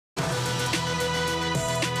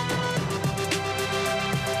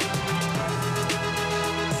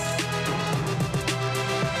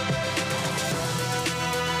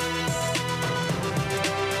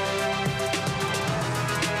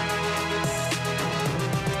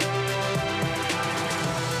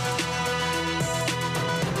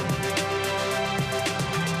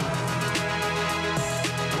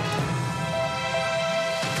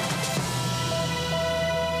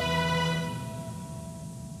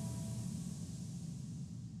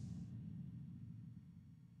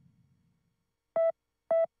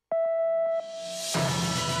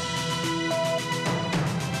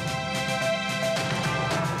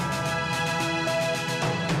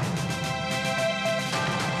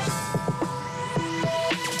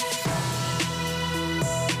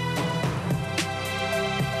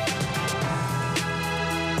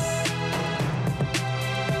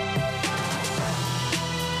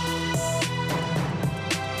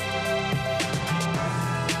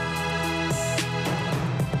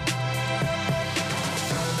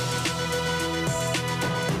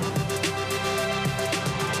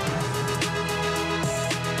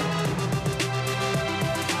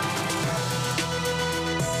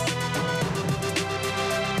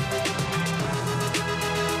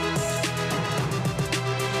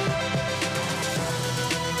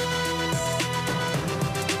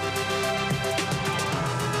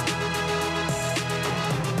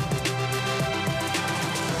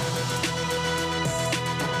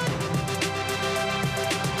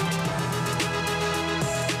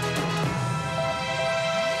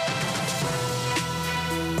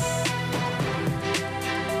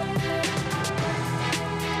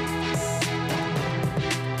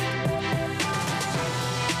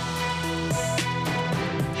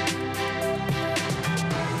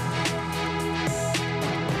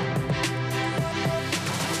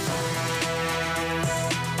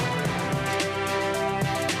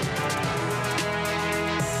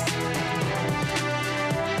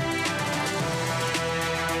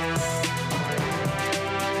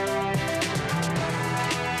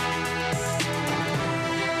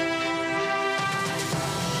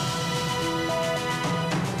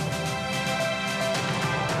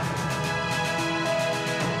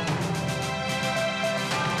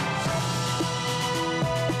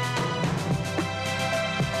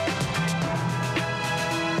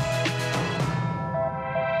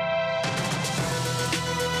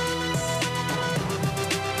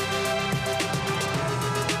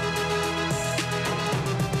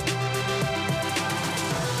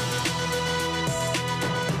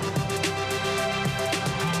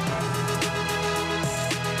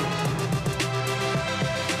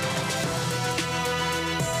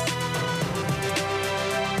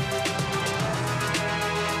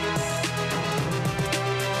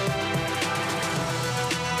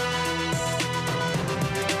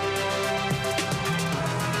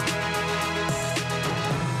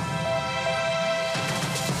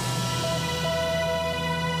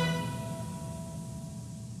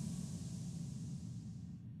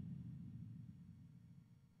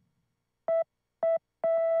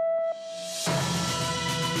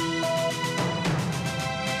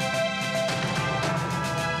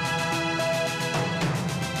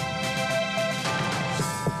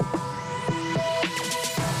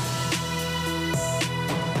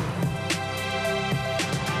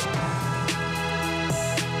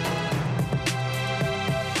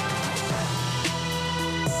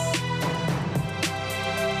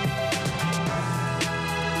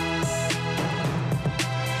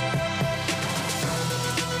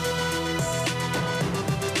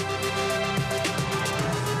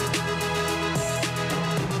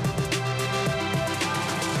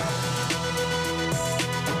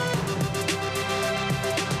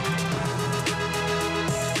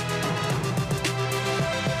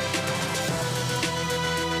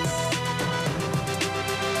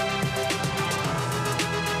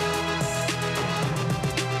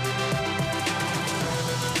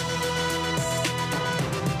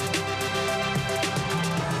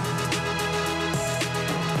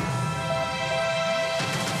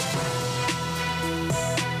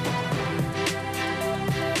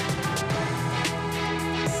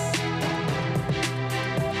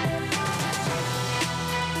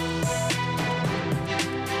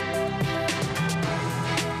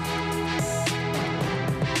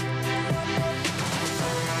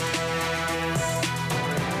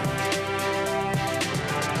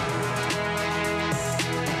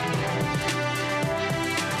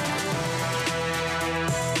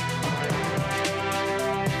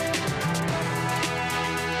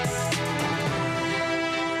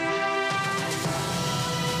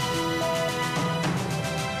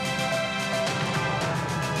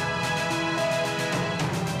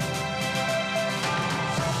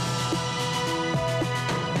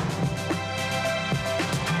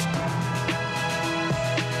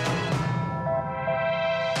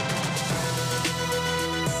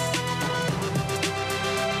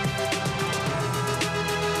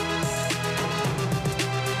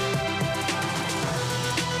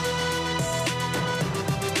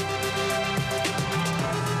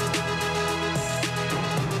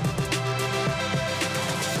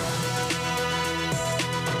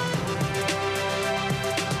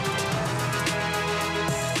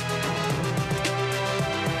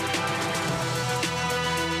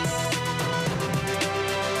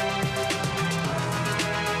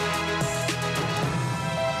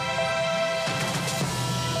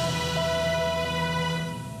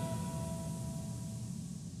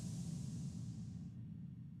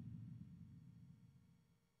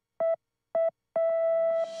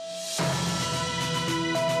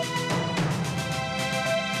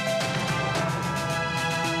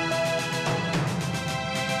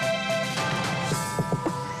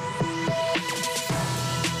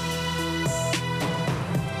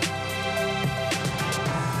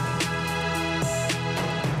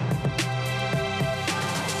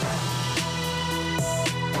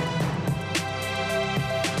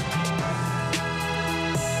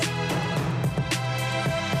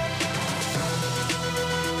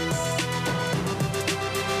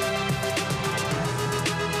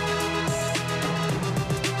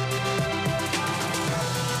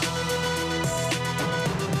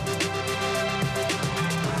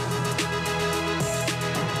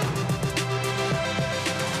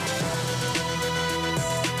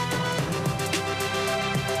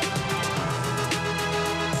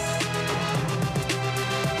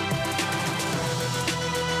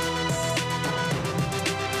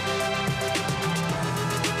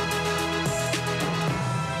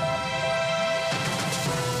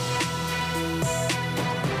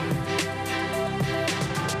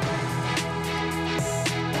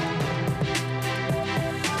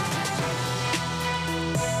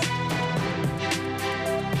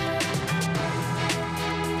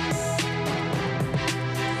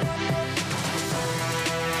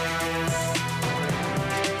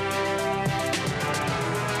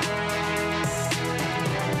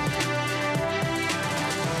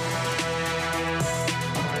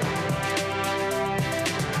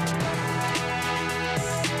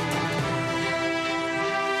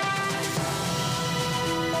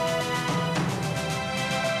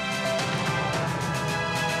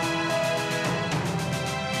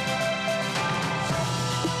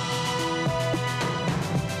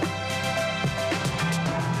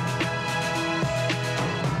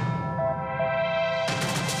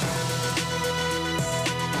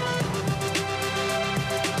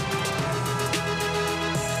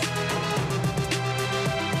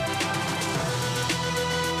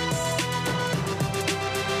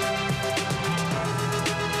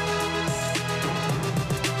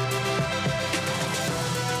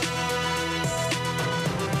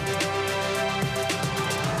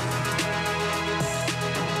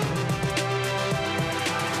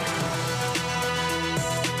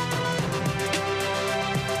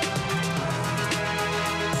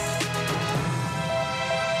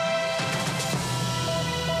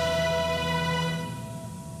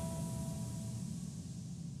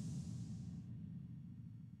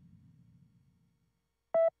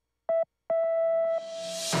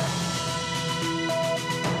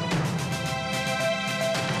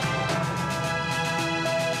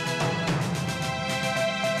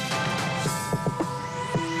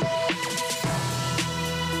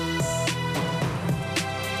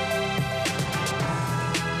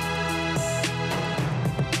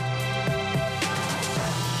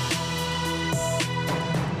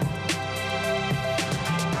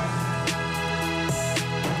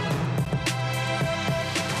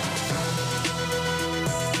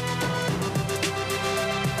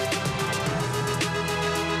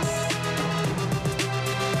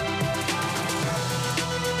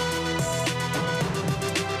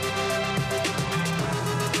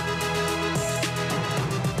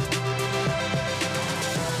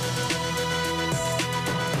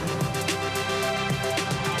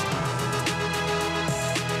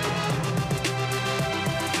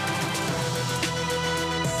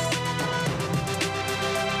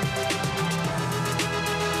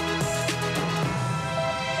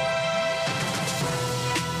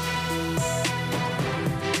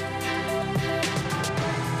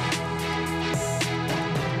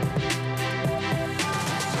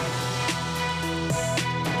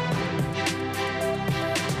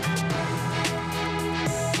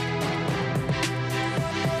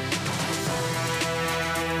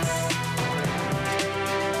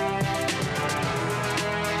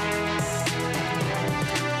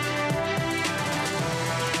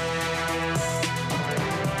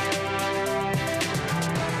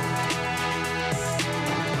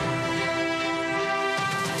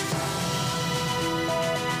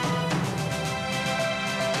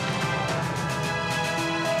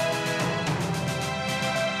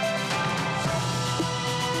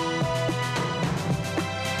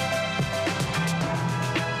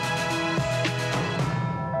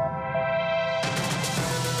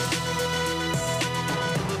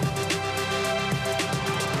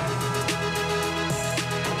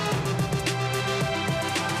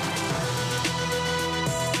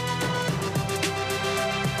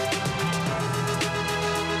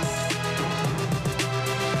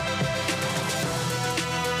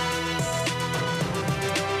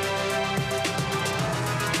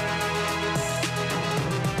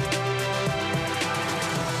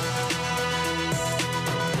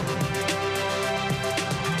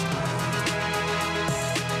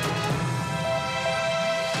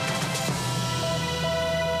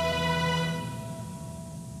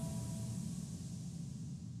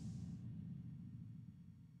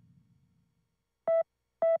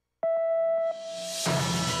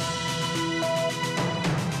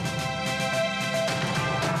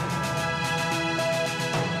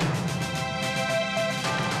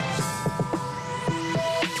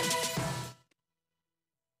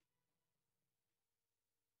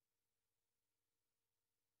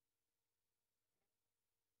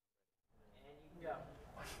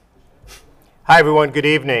Hi everyone, good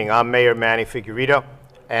evening. I'm Mayor Manny Figueredo,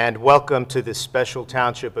 and welcome to this special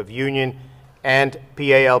Township of Union and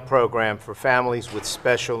PAL program for families with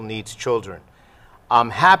special needs children. I'm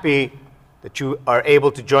happy that you are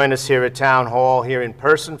able to join us here at Town Hall, here in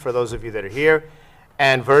person, for those of you that are here,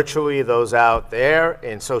 and virtually those out there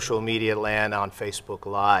in social media land on Facebook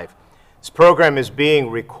Live. This program is being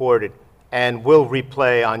recorded and will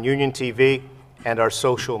replay on Union TV and our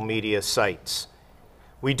social media sites.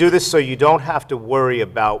 We do this so you don't have to worry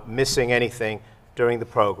about missing anything during the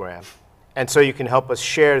program, and so you can help us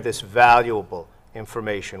share this valuable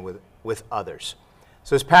information with others.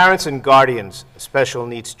 So as parents and guardians of special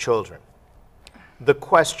needs children, the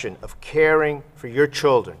question of caring for your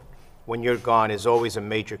children when you're gone is always a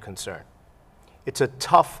major concern. It's a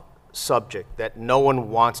tough subject that no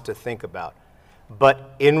one wants to think about,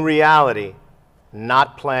 but in reality,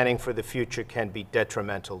 not planning for the future can be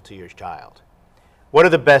detrimental to your child. What are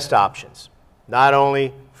the best options, not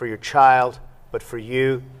only for your child, but for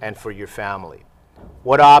you and for your family?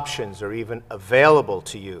 What options are even available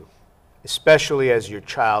to you, especially as your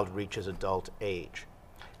child reaches adult age?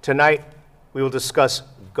 Tonight, we will discuss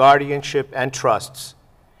guardianship and trusts.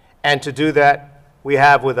 And to do that, we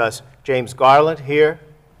have with us James Garland here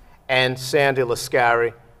and Sandy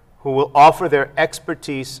Lascari, who will offer their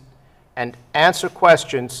expertise and answer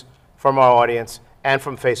questions from our audience and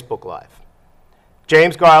from Facebook Live.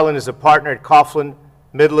 James Garland is a partner at Coughlin,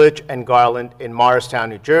 Middleditch, and Garland in Morristown,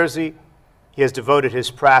 New Jersey. He has devoted his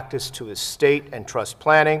practice to estate and trust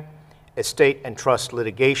planning, estate and trust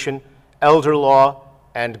litigation, elder law,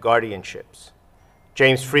 and guardianships.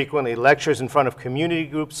 James frequently lectures in front of community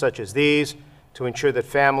groups such as these to ensure that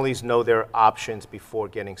families know their options before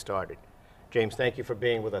getting started. James, thank you for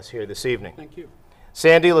being with us here this evening. Thank you.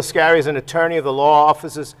 Sandy Lascari is an attorney of the law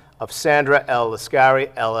offices of Sandra L.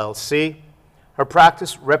 Lascari, LLC. Her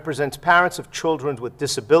practice represents parents of children with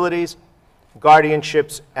disabilities,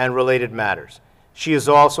 guardianships, and related matters. She is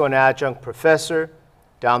also an adjunct professor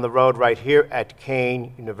down the road right here at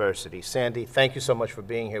Kane University. Sandy, thank you so much for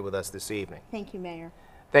being here with us this evening. Thank you, Mayor.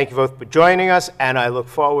 Thank you both for joining us, and I look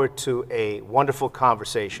forward to a wonderful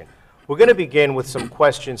conversation. We're going to begin with some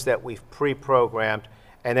questions that we've pre-programmed,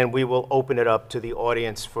 and then we will open it up to the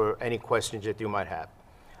audience for any questions that you might have.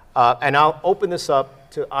 And I'll open this up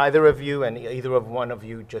to either of you, and either of one of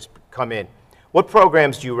you just come in. What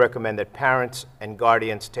programs do you recommend that parents and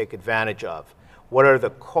guardians take advantage of? What are the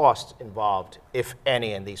costs involved, if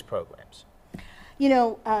any, in these programs? You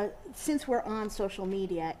know, since we're on social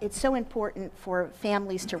media, it's so important for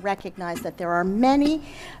families to recognize that there are many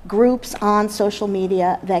groups on social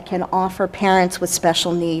media that can offer parents with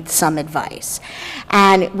special needs some advice.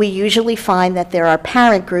 And we usually find that there are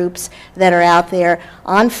parent groups that are out there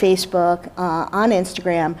on Facebook, on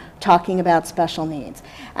Instagram, talking about special needs.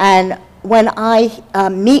 And when I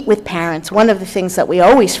meet with parents, one of the things that we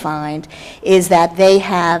always find is that they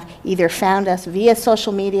have either found us via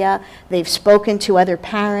social media, they've spoken to other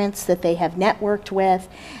parents that they have networked with,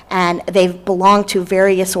 and they've belonged to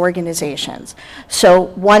various organizations. So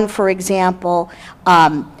one, for example,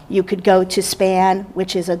 you could go to SPAN,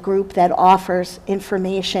 which is a group that offers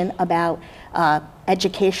information about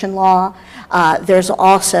education law. There's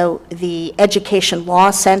also the Education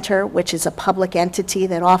Law Center, which is a public entity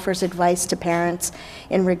that offers advice to parents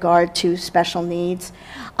in regard to special needs.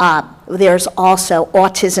 There's also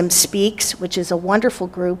Autism Speaks, which is a wonderful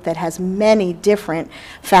group that has many different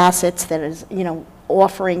facets that is, you know,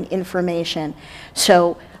 offering information.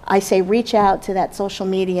 So I say reach out to that social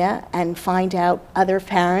media and find out other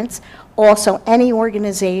parents. Also, any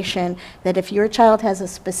organization that if your child has a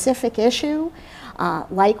specific issue,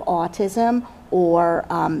 like autism or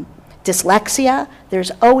dyslexia,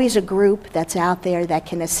 there's always a group that's out there that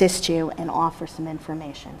can assist you and offer some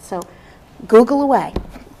information. So Google away.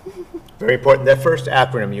 Very important. That first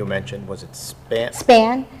acronym you mentioned, was it SPAN?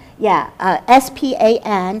 SPAN, yeah,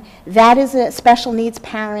 S-P-A-N. That is a Special Needs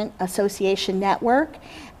Parent Association network,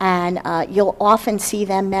 and you'll often see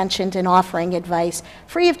them mentioned in offering advice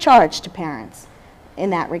free of charge to parents in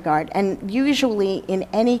that regard. And usually in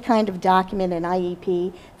any kind of document, an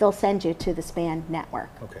IEP, they'll send you to the SPAN network.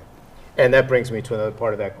 Okay. And that brings me to another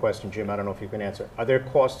part of that question, Jim. I don't know if you can answer. Are there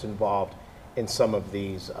costs involved in some of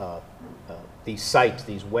these sites,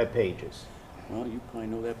 these web pages? Well, you probably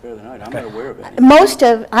know that better than I do. I'm not aware of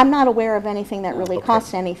anything. I'm not aware of anything that really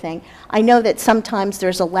costs anything. I know that sometimes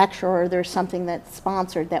there's a lecture or there's something that's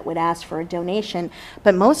sponsored that would ask for a donation,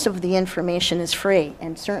 but most of the information is free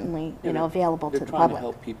and certainly, you know, available to the public. They're trying to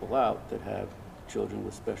help people out that have children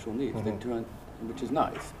with special needs, they're doing, which is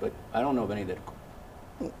nice, but I don't know of any that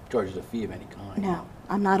charges a fee of any kind. No,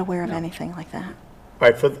 I'm not aware of anything like that. All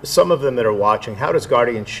right, for some of them that are watching, how does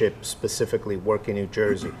guardianship specifically work in New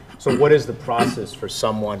Jersey? So what is the process for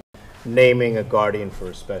someone naming a guardian for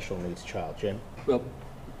a special needs child? Jim? Well,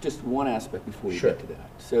 just one aspect before you Sure. get to that.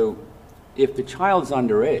 So if the child's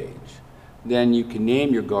underage, then you can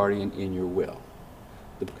name your guardian in your will.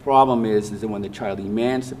 The problem is that when the child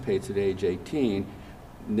emancipates at age 18,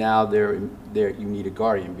 now you need a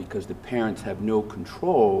guardian because the parents have no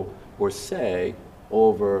control or say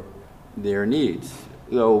over their needs.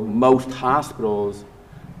 Though most hospitals,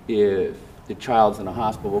 if the child's in a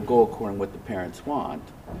hospital, will go according to what the parents want,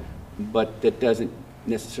 but that doesn't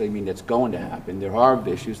necessarily mean that's going to happen. There are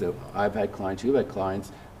issues that I've had clients, you've had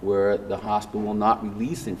clients, where the hospital will not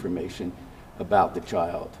release information about the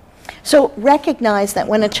child. So recognize that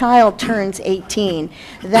when a child turns 18,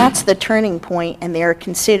 that's the turning point and they're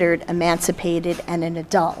considered emancipated and an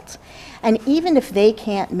adult. And even if they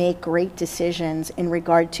can't make great decisions in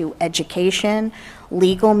regard to education,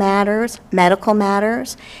 legal matters, medical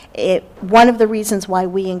matters, one of the reasons why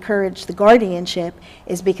we encourage the guardianship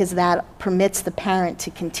is because that permits the parent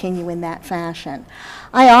to continue in that fashion.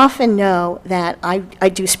 I often know that I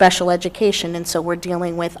do special education, and so we're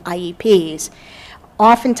dealing with IEPs.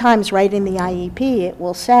 Oftentimes, right in the IEP, it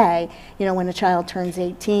will say, you know, when a child turns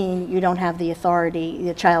 18, you don't have the authority,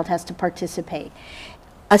 the child has to participate.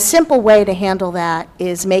 A simple way to handle that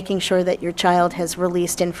is making sure that your child has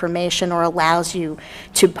released information or allows you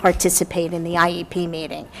to participate in the IEP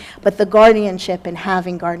meeting. But the guardianship and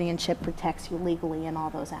having guardianship protects you legally in all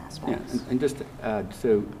those aspects. Yeah, and just to add,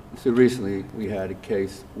 so recently we had a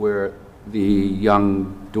case where the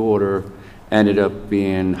young daughter ended up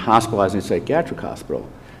being hospitalized in a psychiatric hospital,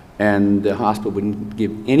 and the hospital wouldn't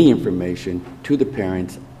give any information to the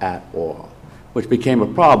parents at all, which became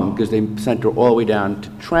a problem because they sent her all the way down to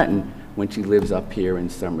Trenton when she lives up here in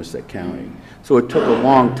Somerset County. So it took a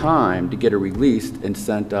long time to get her released and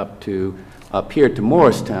sent up here to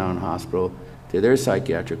Morristown Hospital, to their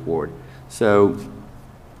psychiatric ward. So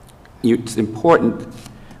it's important,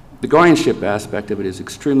 the guardianship aspect of it is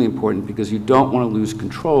extremely important because you don't want to lose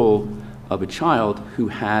control of a child who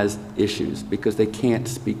has issues because they can't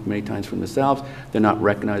speak many times for themselves. They're not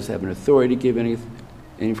recognized as having authority to give any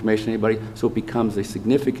information to anybody, so it becomes a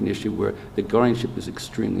significant issue where the guardianship is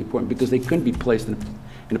extremely important because they couldn't be placed in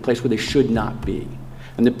a place where they should not be.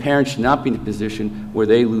 And the parents should not be in a position where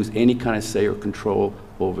they lose any kind of say or control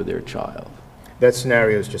over their child. That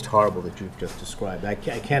scenario is just horrible that you've just described. I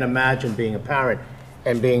can't imagine being a parent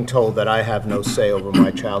and being told that I have no say over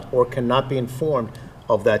my child or cannot be informed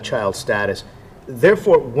of that child's status.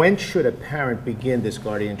 Therefore, when should a parent begin this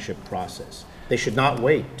guardianship process? They should not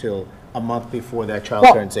wait till a month before that child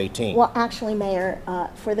turns 18. Well, actually, Mayor,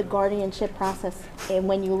 for the guardianship process, and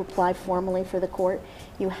when you apply formally for the court,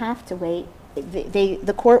 you have to wait.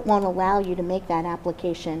 The court won't allow you to make that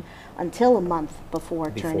application until a month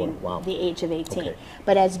before turning the age of 18. Okay.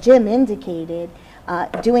 But as Jim indicated,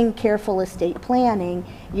 doing careful estate planning,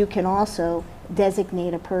 you can also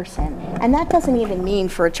designate a person. And that doesn't even mean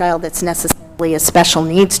for a child that's necessarily a special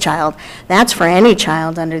needs child. That's for any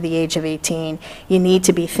child under the age of 18. You need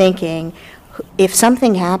to be thinking, if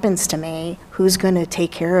something happens to me, who's going to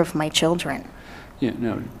take care of my children? Yeah,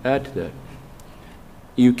 no, add to that.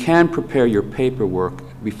 You can prepare your paperwork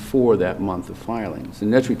before that month of filings,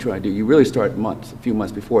 and that's what we try to do. You really start a few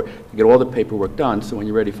months before to get all the paperwork done, so when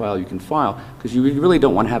you're ready to file, you can file, because you really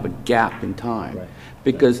don't want to have a gap in time. Right.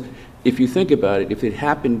 Because if you think about it, if it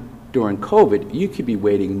happened during COVID, you could be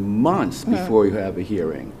waiting months before you have a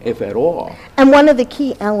hearing, if at all. And one of the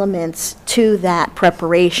key elements to that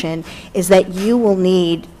preparation is that you will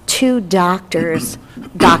need 2 doctors'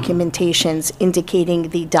 documentations indicating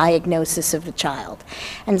the diagnosis of the child.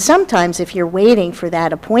 And sometimes if you're waiting for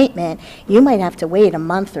that appointment, you might have to wait a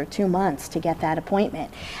month or 2 months to get that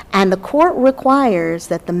appointment. And the court requires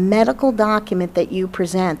that the medical document that you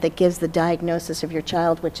present that gives the diagnosis of your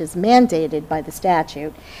child, which is mandated by the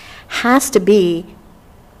statute, has to be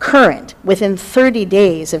current within 30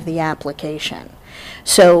 days of the application.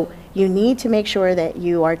 So you need to make sure that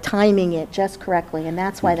you are timing it just correctly, and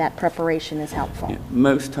that's why that preparation is helpful. Yeah,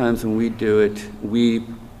 most times when we do it, we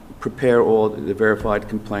prepare all the verified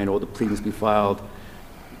complaint, all the pleadings be filed,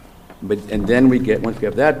 and then once we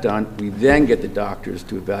have that done, we then get the doctors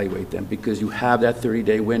to evaluate them because you have that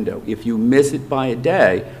 30-day window. If you miss it by a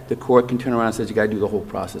day, the court can turn around and says you got to do the whole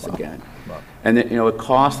process again. And then, it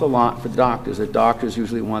costs a lot for doctors. The doctors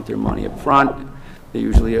usually want their money up front. They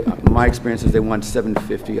usually, my experience is they want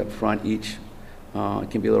 $750 up front each. It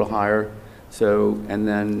can be a little higher. So, and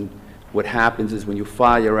then what happens is when you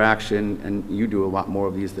file your action, and you do a lot more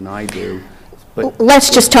of these than I do, Let's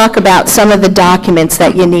just talk about some of the documents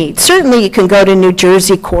that you need. Certainly, you can go to New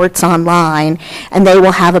Jersey courts online, and they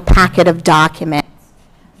will have a packet of documents.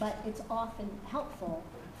 But it's often helpful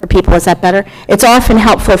for people. Is that better? It's often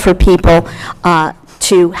helpful for people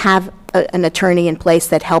to have an attorney in place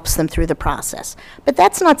that helps them through the process. But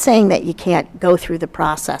that's not saying that you can't go through the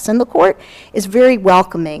process. And the court is very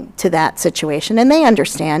welcoming to that situation, and they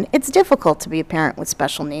understand it's difficult to be a parent with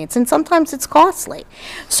special needs, and sometimes it's costly.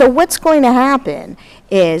 So what's going to happen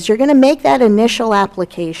is you're going to make that initial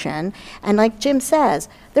application, and like Jim says,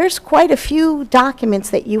 there's quite a few documents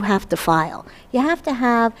that you have to file. You have to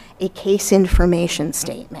have a case information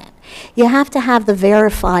statement. You have to have the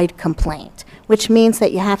verified complaint, which means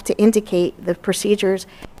that you have to indicate the procedures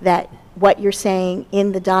that what you're saying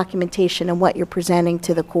in the documentation and what you're presenting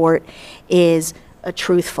to the court is a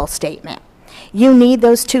truthful statement. You need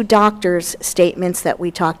those two doctors' statements that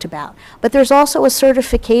we talked about. But there's also a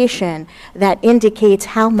certification that indicates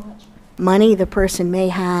how much money the person may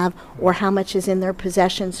have or how much is in their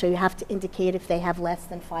possession, so you have to indicate if they have less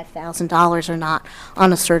than $5,000 or not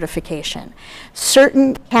on a certification.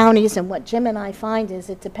 Certain counties, and what Jim and I find is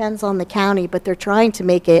it depends on the county, but they're trying to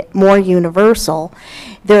make it more universal.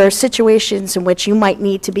 There are situations in which you might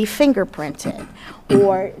need to be fingerprinted,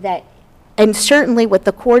 or that, and certainly what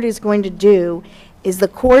the court is going to do is the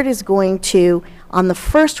court is going to, on the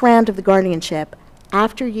first round of the guardianship,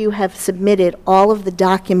 after you have submitted all of the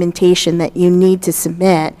documentation that you need to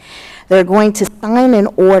submit, they're going to sign an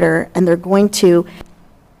order, and they're going to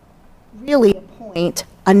really appoint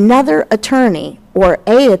another attorney or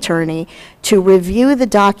a attorney to review the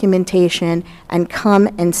documentation and come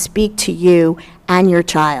and speak to you and your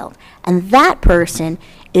child. And that person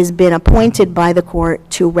is been appointed by the court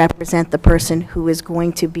to represent the person who is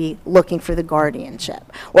going to be looking for the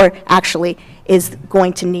guardianship, or actually is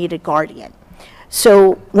going to need a guardian.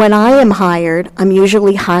 So when I am hired, I'm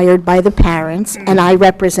usually hired by the parents, and I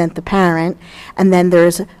represent the parent, and then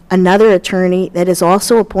there's another attorney that is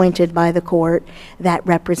also appointed by the court that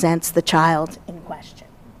represents the child in question.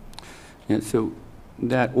 Yeah, so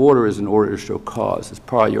that order is an order to show cause. It's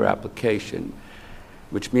part of your application,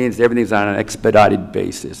 which means everything's on an expedited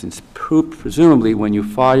basis. And presumably, when you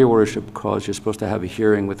file your order to show cause, you're supposed to have a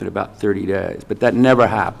hearing within about 30 days. But that never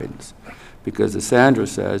happens, because as Sandra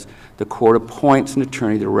says, the court appoints an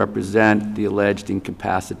attorney to represent the alleged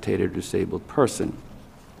incapacitated or disabled person.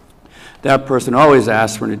 That person always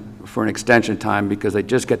asks for an extension time because they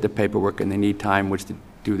just get the paperwork and they need time which to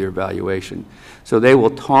do their evaluation. So they will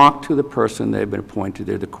talk to the person they've been appointed.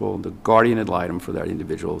 They're called the guardian ad litem for that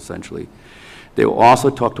individual, essentially. They will also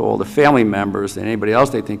talk to all the family members and anybody else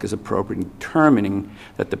they think is appropriate in determining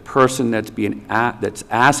that the person that's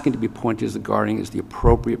asking to be appointed as the guardian is the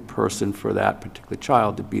appropriate person for that particular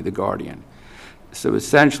child to be the guardian. So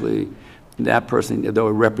essentially, that person, though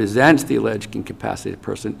it represents the alleged incapacitated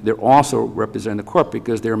person, they're also representing the court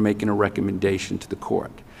because they're making a recommendation to the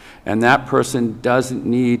court. And that person doesn't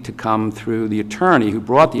need to come through the attorney who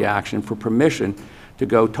brought the action for permission to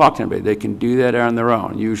go talk to anybody. They can do that on their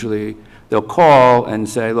own. Usually, they'll call and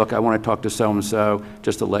say, look, I want to talk to so-and-so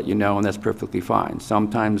just to let you know, and that's perfectly fine.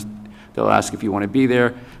 Sometimes they'll ask if you want to be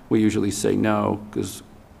there. We usually say no, because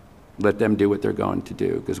let them do what they're going to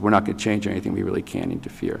do, because we're not going to change anything. We really can't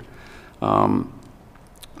interfere.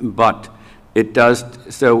 But it does,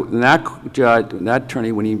 so that judge, that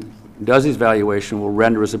attorney, when he does his evaluation, will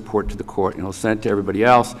render his report to the court, and he'll send it to everybody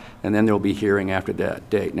else, and then there'll be hearing after that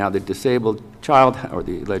date. Now, the disabled child or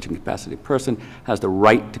the alleged incapacitated person has the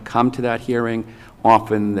right to come to that hearing.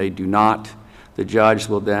 Often they do not. The judge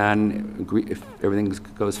will then agree, if everything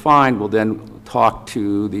goes fine, will then talk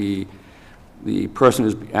to the person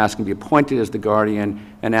who's asking to be appointed as the guardian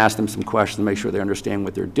and ask them some questions to make sure they understand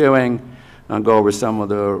what they're doing, and go over some of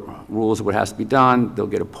the rules of what has to be done. They'll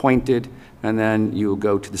get appointed, and then you'll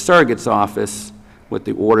go to the surrogate's office with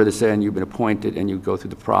the order to say you've been appointed, and you go through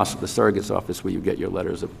the process of the surrogate's office where you get your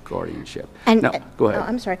letters of guardianship. And, now, go ahead. Oh,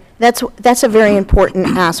 I'm sorry. That's a very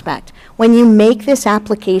important aspect. When you make this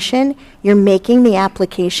application, you're making the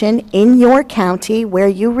application in your county where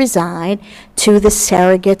you reside to the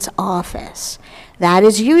surrogate's office. That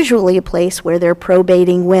is usually a place where they're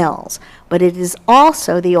probating wills, but it is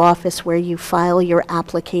also the office where you file your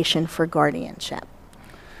application for guardianship.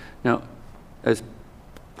 Now, as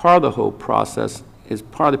part of the whole process, is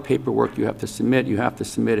part of the paperwork you have to submit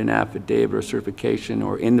an affidavit or certification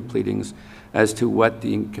or in the pleadings as to what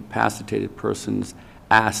the incapacitated person's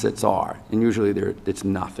assets are. And usually it's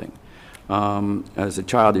nothing. As a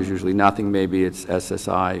child, there's usually nothing. Maybe it's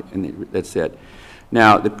SSI, and that's it.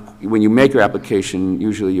 Now, when you make your application,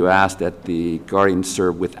 usually you ask that the guardian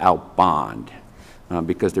serve without bond.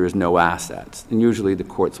 because there is no assets. And usually the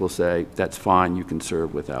courts will say, that's fine, you can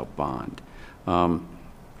serve without bond.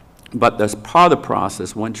 But as part of the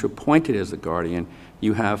process, once you're appointed as a guardian,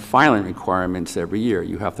 you have filing requirements every year.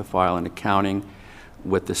 You have to file an accounting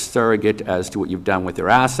with the surrogate as to what you've done with their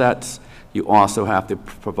assets. You also have to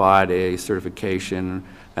provide a certification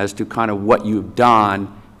as to kind of what you've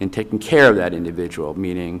done in taking care of that individual,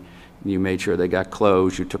 meaning you made sure they got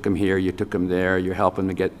clothes, you took them here, you took them there, you're helping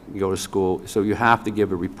them go to school. So you have to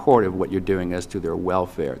give a report of what you're doing as to their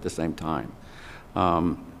welfare at the same time.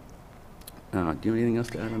 Do you have anything else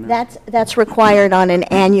to add on that? That's required on an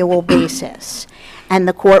annual basis, and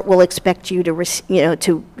the court will expect you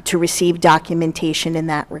to receive documentation in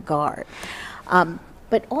that regard.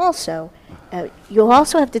 But also, you'll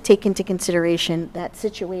also have to take into consideration that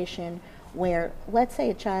situation where, let's say,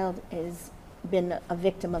 a child has been a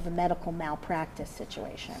victim of a medical malpractice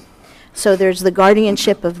situation. So there's the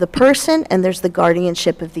guardianship of the person and there's the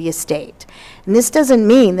guardianship of the estate. And this doesn't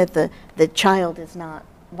mean that the child is not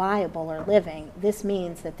viable or living. This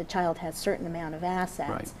means that the child has a certain amount of assets.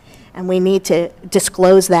 Right. And we need to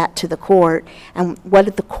disclose that to the court. And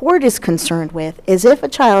what the court is concerned with is if a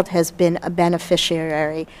child has been a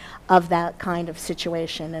beneficiary of that kind of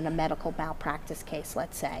situation in a medical malpractice case,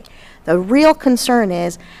 let's say. The real concern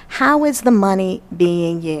is, how is the money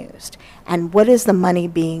being used? And what is the money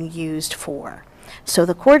being used for? So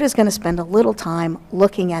the court is going to spend a little time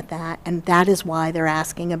looking at that, and that is why they're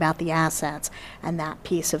asking about the assets and that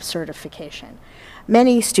piece of certification.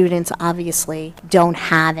 Many students obviously don't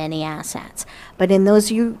have any assets, but in those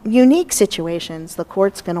unique situations, the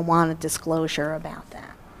court's going to want a disclosure about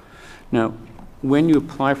that. Now, when you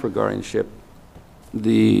apply for guardianship,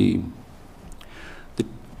 the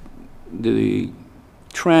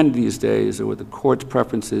trend these days, or what the court's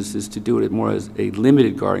preference is to do it more as a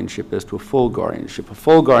limited guardianship as to a full guardianship. A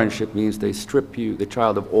full guardianship means they strip the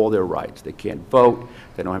child of all their rights. They can't vote,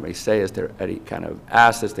 they don't have any say as to any kind of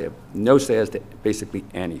assets, they have no say as to basically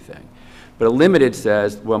anything. But a limited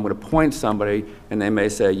says, well, I'm going to appoint somebody, and they may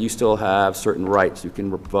say, you still have certain rights. You can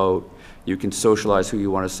vote, you can socialize who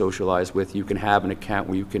you want to socialize with, you can have an account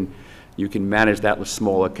where you can manage that with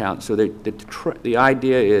small account. So the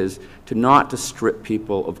idea is not to strip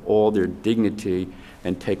people of all their dignity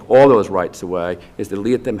and take all those rights away, is to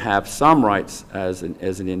let them have some rights as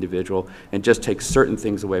an individual and just take certain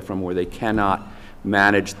things away from them where they cannot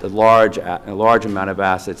manage a large amount of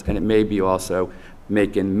assets, and it may be also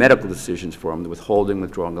making medical decisions for them, withholding,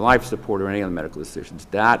 withdrawing the life support, or any other medical decisions.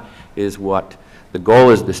 That is what the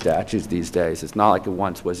goal is of the statutes these days. It's not like it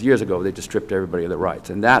once was years ago, they just stripped everybody of their rights.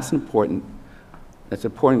 And that's an important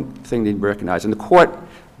thing to recognize. And the court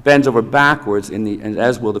bends over backwards, and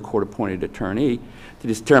as will the court-appointed attorney, to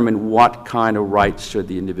determine what kind of rights should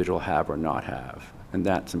the individual have or not have. And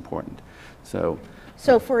that's important. So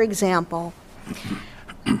for example,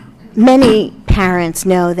 many parents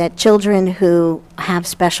know that children who have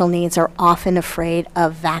special needs are often afraid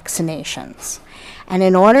of vaccinations. And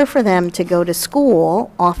in order for them to go to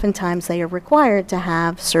school, oftentimes they are required to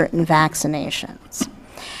have certain vaccinations.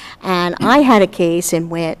 And I had a case in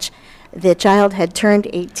which the child had turned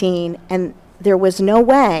 18 and there was no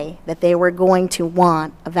way that they were going to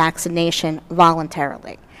want a vaccination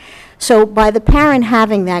voluntarily. So by the parent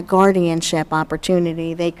having that guardianship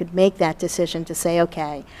opportunity, they could make that decision to say,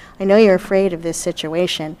 okay, I know you're afraid of this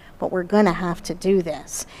situation, but we're going to have to do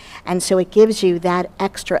this. And so it gives you that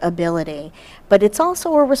extra ability. But it's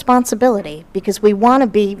also a responsibility, because we want to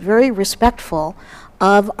be very respectful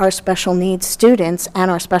of our special needs students and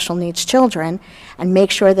our special needs children and make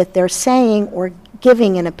sure that they're saying or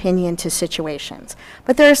giving an opinion to situations.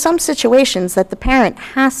 But there are some situations that the parent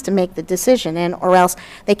has to make the decision in, or else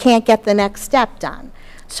they can't get the next step done.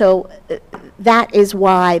 So that is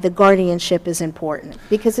why the guardianship is important,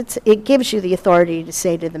 because it gives you the authority to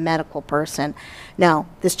say to the medical person, no,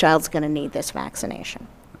 this child's going to need this vaccination.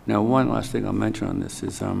 Now, one last thing I'll mention on this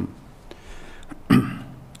is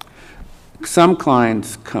some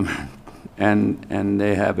clients come and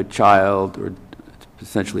they have a child, or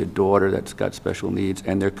essentially a daughter that's got special needs,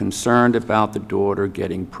 and they're concerned about the daughter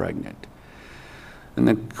getting pregnant. And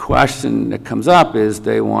the question that comes up is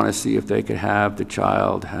they want to see if they could have the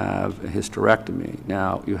child have a hysterectomy.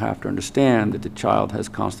 Now, you have to understand that the child has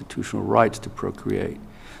constitutional rights to procreate.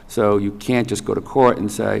 So you can't just go to court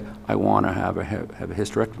and say, I want to have a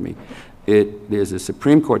hysterectomy. There's a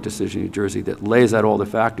Supreme Court decision in New Jersey that lays out all the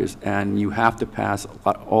factors, and you have to pass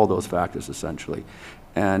all those factors, essentially.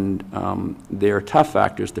 And they're tough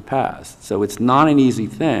factors to pass. So it's not an easy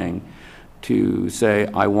thing to say,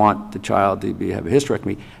 I want the child to have a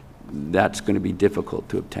hysterectomy. That's going to be difficult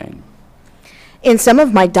to obtain. In some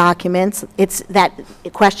of my documents, it's that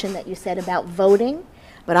question that you said about voting,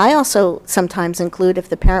 but I also sometimes include if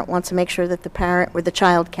the parent wants to make sure that the parent or the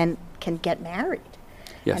child can get married.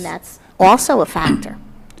 Yes. And that's also a factor.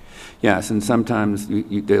 Yes, and sometimes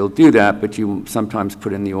they'll do that, but you sometimes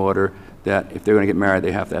put in the order that if they're going to get married,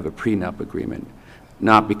 they have to have a prenup agreement.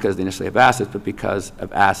 Not because they initially have assets, but because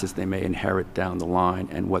of assets they may inherit down the line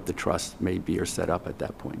and what the trust may be or set up at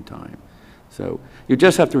that point in time. So you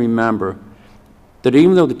just have to remember that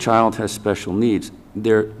even though the child has special needs,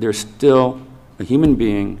 they're still a human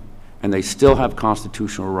being and they still have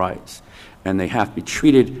constitutional rights. And they have to be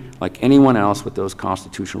treated like anyone else with those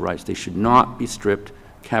constitutional rights. They should not be stripped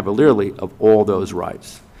cavalierly of all those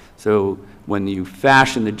rights. So when you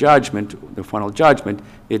fashion the judgment, the final judgment,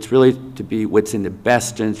 it's really to be what's in the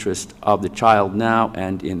best interest of the child now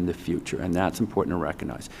and in the future, and that's important to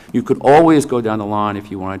recognize. You could always go down the line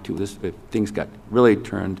if you wanted to. If things got really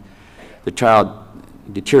turned, the child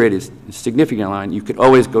deteriorated significantly line, you could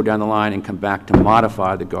always go down the line and come back to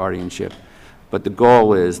modify the guardianship, but the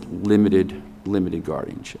goal is limited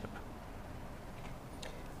guardianship.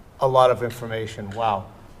 A lot of information, wow.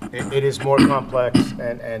 It is more complex,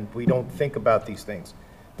 and we don't think about these things,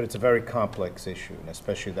 but it's a very complex issue, and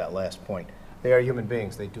especially that last point. They are human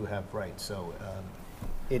beings, they do have rights, so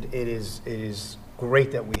it is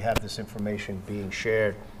great that we have this information being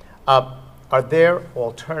shared. Are there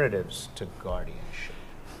alternatives to guardianship?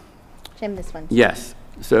 Jim, this one. Yes.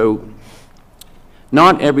 So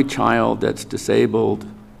not every child that's disabled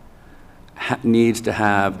needs to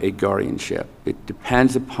have a guardianship. It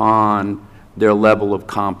depends upon their level of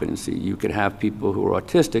competency. You could have people who are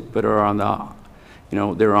autistic but are on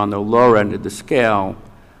the, they're on the lower end of the scale.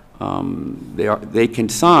 They can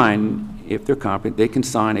sign, if they're competent, they can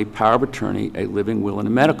sign a power of attorney, a living will, and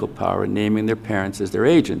a medical power, naming their parents as their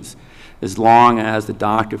agents, as long as the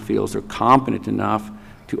doctor feels they're competent enough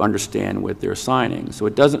to understand what they're signing. So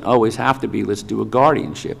it doesn't always have to be, let's do a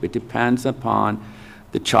guardianship. It depends upon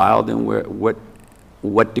the child and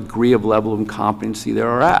what degree of level of competency they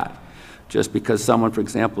are at. Just because someone, for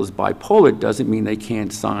example, is bipolar doesn't mean they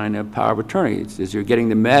can't sign a power of attorney. It's as you're getting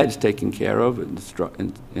the meds taken care of and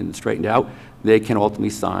straightened out, they can ultimately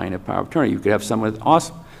sign a power of attorney. You could have someone with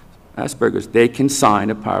Asperger's, they can sign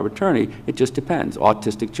a power of attorney. It just depends.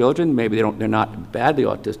 Autistic children, maybe they're not badly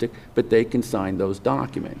autistic, but they can sign those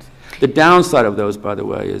documents. The downside of those, by the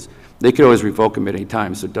way, is they could always revoke them at any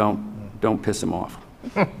time, so don't piss them off.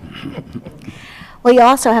 Well, you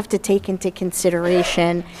also have to take into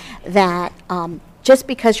consideration that just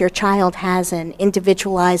because your child has an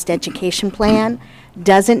individualized education plan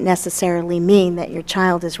doesn't necessarily mean that your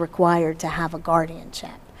child is required to have a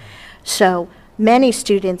guardianship. So many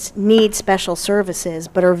students need special services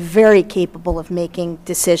but are very capable of making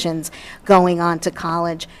decisions, going on to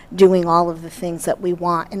college, doing all of the things that we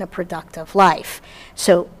want in a productive life.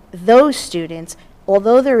 So those students,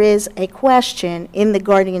 although there is a question in the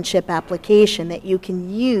guardianship application that you can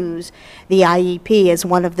use the IEP as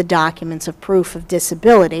one of the documents of proof of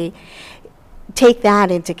disability, take that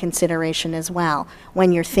into consideration as well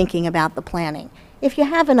when you're thinking about the planning. If you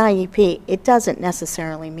have an IEP, it doesn't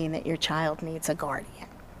necessarily mean that your child needs a guardian.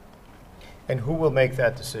 And who will make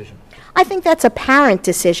that decision? I think that's a parent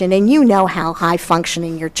decision, and you know how high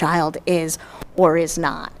functioning your child is or is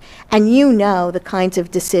not. And you know the kinds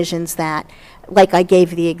of decisions that, like I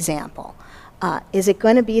gave the example. Is it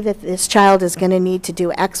going to be that this child is going to need to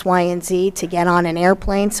do X, Y, and Z to get on an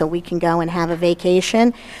airplane so we can go and have a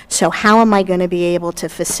vacation? So how am I going to be able to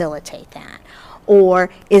facilitate that? Or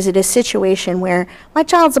is it a situation where my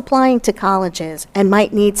child's applying to colleges and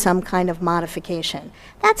might need some kind of modification?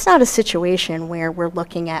 That's not a situation where we're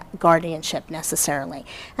looking at guardianship necessarily.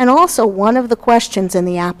 And also, one of the questions in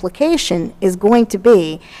the application is going to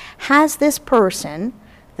be, has this person,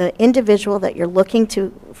 the individual that you're looking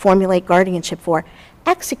to formulate guardianship for,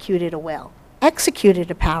 executed a will, executed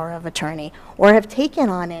a power of attorney, or have taken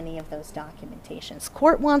on any of those documentations?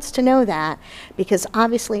 Court wants to know that because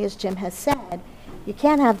obviously, as Jim has said, you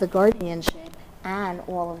can't have the guardianship and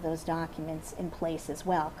all of those documents in place as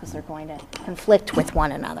well because they're going to conflict with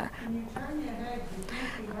one another.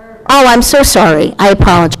 Oh, I'm so sorry. I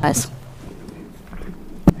apologize.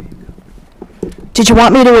 Did you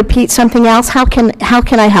want me to repeat something else? How can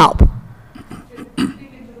I help?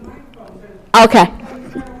 Okay.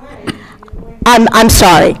 I'm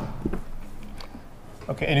sorry.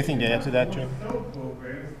 Okay, anything to add to that, Jim?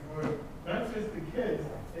 Programs for not just the kids,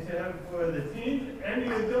 they should have it for the teens and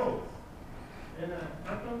the adults. And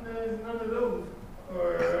how come there's none of those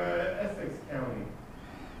for Essex County?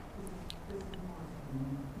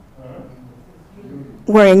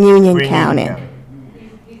 We're in Union We're in County. Union County.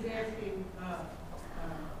 He's asking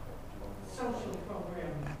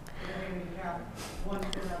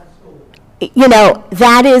you know,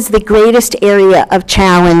 that is the greatest area of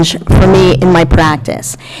challenge for me in my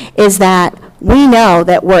practice, is that we know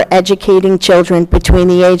that we're educating children between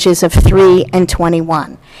the ages of 3 and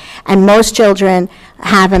 21. And most children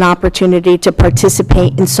have an opportunity to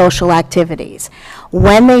participate in social activities.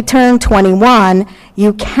 When they turn 21,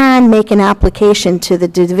 you can make an application to the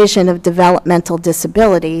Division of Developmental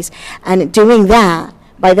Disabilities, and doing that,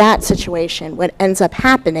 by that situation, what ends up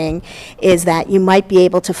happening is that you might be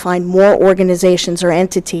able to find more organizations or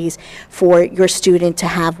entities for your student to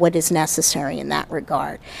have what is necessary in that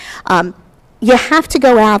regard. You have to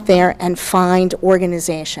go out there and find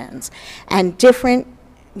organizations, and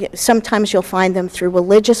sometimes you'll find them through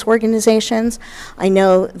religious organizations. I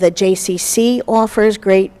know the JCC offers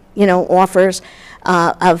great, offers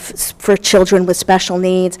for children with special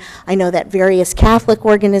needs. I know that various Catholic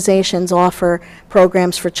organizations offer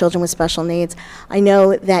programs for children with special needs. I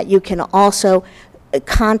know that you can also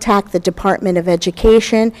contact the Department of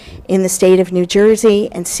Education in the state of New Jersey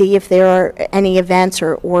and see if there are any events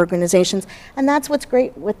or organizations. And that's what's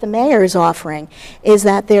great with the mayor's offering, is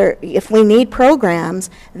that if we need programs,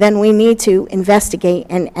 then we need to investigate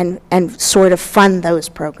and sort of fund those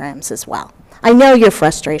programs as well. I know your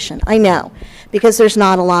frustration, I know, because there's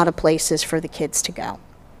not a lot of places for the kids to go.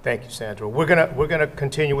 Thank you, Sandra. We're gonna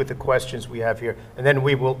continue with the questions we have here, and then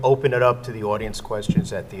we will open it up to the audience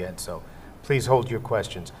questions at the end. So please hold your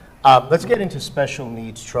questions. Let's get into Special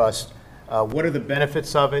Needs Trust. What are the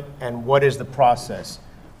benefits of it, and what is the process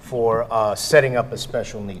for setting up a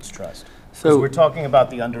Special Needs Trust? So we're talking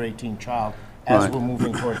about the under 18 child as we're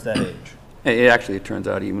moving towards that age. It turns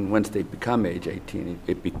out even once they become age 18,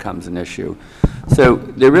 it becomes an issue. So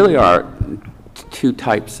there really are two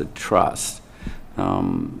types of trusts.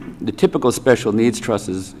 The typical Special Needs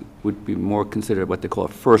Trust would be more considered what they call a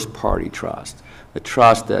first-party trust, a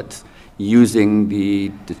trust that's using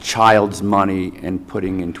the child's money and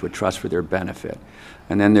putting into a trust for their benefit.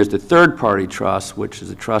 And then there's the third-party trust, which is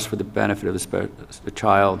a trust for the benefit of the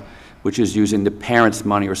child, which is using the parent's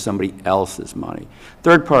money or somebody else's money.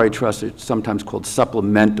 Third-party trusts are sometimes called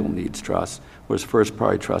supplemental needs trusts, whereas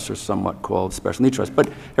first-party trusts are somewhat called special needs trusts, but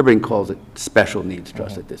everybody calls it special needs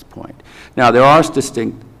trust at this point. Now, there are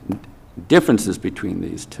distinct differences between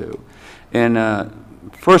these two. And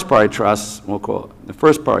first-party trusts, we'll call it the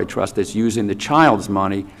first-party trust that's using the child's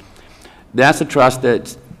money. That's a trust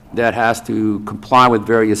that has to comply with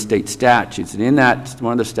various state statutes. And in that,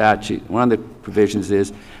 one of the provisions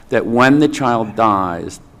is that when the child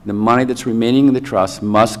dies, the money that's remaining in the trust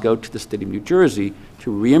must go to the state of New Jersey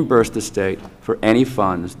to reimburse the state for any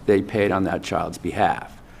funds they paid on that child's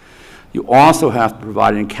behalf. You also have to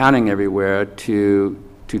provide an accounting everywhere to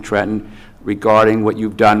Trenton regarding what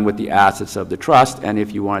you've done with the assets of the trust, and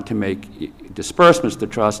if you want to make disbursements to the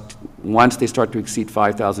trust, once they start to exceed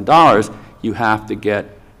 $5,000, you have to get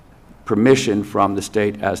permission from the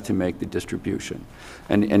state as to make the distribution.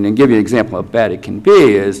 And to give you an example of how bad it can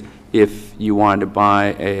be is if you wanted to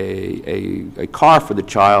buy a car for the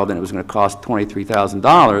child and it was going to cost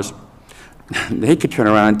 $23,000, they could turn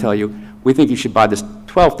around and tell you, we think you should buy this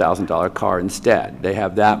 $12,000 car instead. They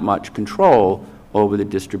have that much control over the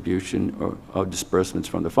distribution of disbursements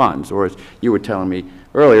from the funds. Or as you were telling me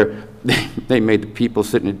earlier, they made the people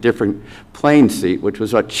sit in a different plane seat, which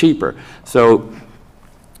was a lot cheaper. So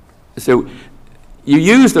you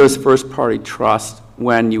use those first-party trusts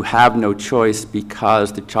when you have no choice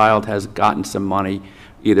because the child has gotten some money.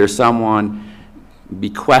 Either someone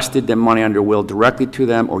bequested the money under will directly to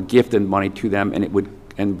them or gifted money to them,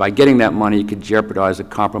 and by getting that money, you could jeopardize or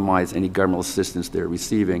compromise any governmental assistance they're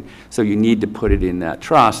receiving. So you need to put it in that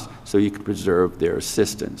trust so you can preserve their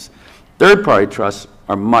assistance. Third-party trusts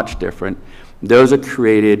are much different. Those are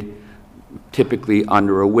created typically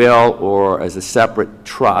under a will or as a separate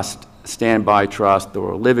trust, standby trust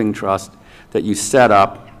or a living trust that you set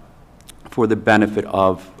up for the benefit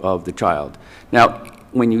of the child. Now,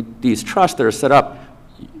 when these trusts that are set up,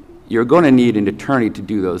 you're going to need an attorney to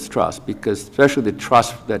do those trusts because especially the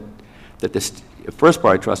trusts that the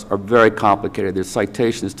first-party trusts are very complicated. There's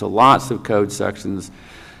citations to lots of code sections,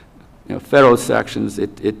 federal sections.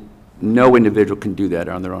 No individual can do that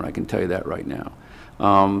on their own, I can tell you that right now.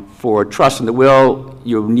 For trust in the will,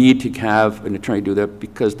 you'll need to have an attorney do that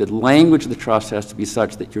because the language of the trust has to be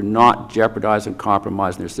such that you're not jeopardizing,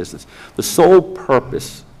 compromising their assistance. The sole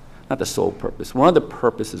purpose, not the sole purpose, one of the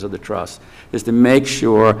purposes of the trust is to make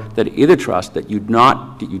sure that either trust that you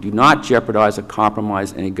do not jeopardize or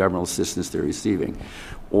compromise any governmental assistance they're receiving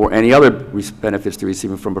or any other benefits they're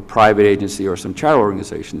receiving from a private agency or some charitable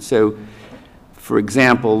organization. So, for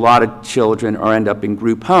example, a lot of children end up in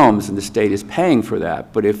group homes and the state is paying for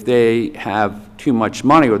that. But if they have too much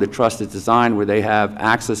money, or the trust is designed where they have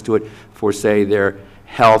access to it for, say, their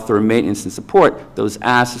health or maintenance and support, those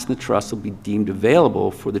assets in the trust will be deemed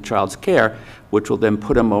available for the child's care, which will then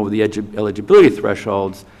put them over the eligibility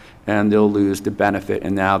thresholds, and they'll lose the benefit,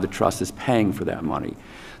 and now the trust is paying for that money.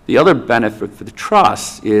 The other benefit for the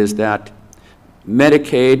trust is that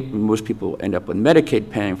Medicaid, most people end up with Medicaid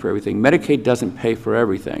paying for everything. Medicaid doesn't pay for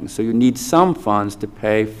everything, so you need some funds to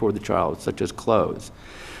pay for the child, such as clothes.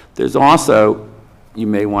 There's also, you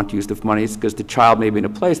may want to use the money because the child may be in a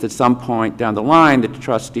place that at some point down the line that the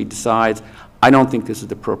trustee decides, I don't think this is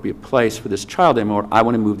the appropriate place for this child anymore, I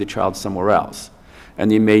want to move the child somewhere else.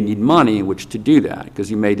 And you may need money in which to do that, because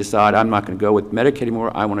you may decide, I'm not going to go with Medicaid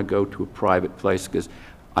anymore, I want to go to a private place because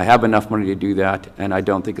I have enough money to do that, and I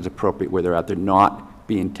don't think it's appropriate where they're out there not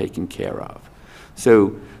being taken care of.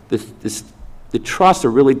 So the trusts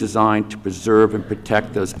are really designed to preserve and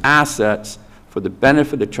protect those assets for the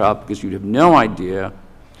benefit of the child, because you have no idea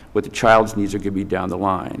what the child's needs are going to be down the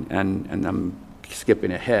line. And I'm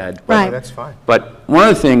skipping ahead. Right. No, that's fine. But one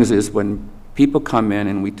of the things is when people come in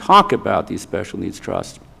and we talk about these special needs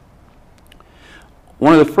trusts,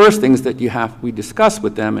 one of the first things that we discuss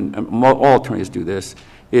with them, and all attorneys do this,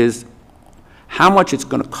 is how much it's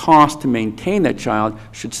going to cost to maintain that child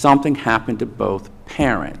should something happen to both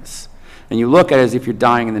parents. And you look at it as if you're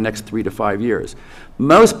dying in the next 3 to 5 years.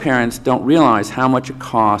 Most parents don't realize how much it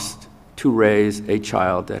costs to raise a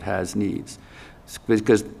child that has needs,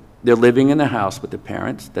 because they're living in the house with the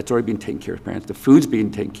parents. That's already being taken care of the parents. The food's being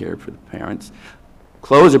taken care of for the parents.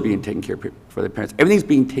 Clothes are being taken care of for the parents. Everything's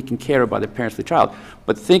being taken care of by the parents of the child.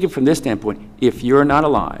 But think of it from this standpoint, if you're not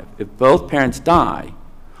alive, if both parents die,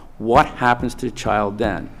 what happens to the child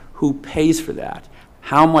then? Who pays for that?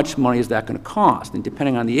 How much money is that going to cost? And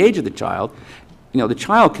depending on the age of the child, the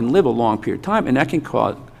child can live a long period of time, and that can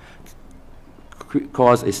cause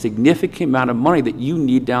a significant amount of money that you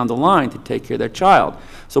need down the line to take care of that child.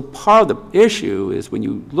 So part of the issue is when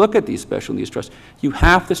you look at these special needs trusts, you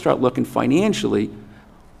have to start looking financially,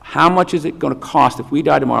 how much is it going to cost if we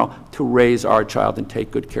die tomorrow to raise our child and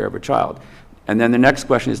take good care of a child? And then the next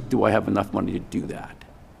question is, do I have enough money to do that?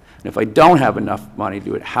 And if I don't have enough money to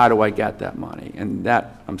do it, how do I get that money? And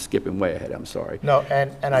that, I'm skipping way ahead, I'm sorry. No,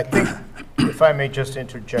 and I think, if I may just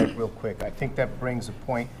interject real quick, I think that brings a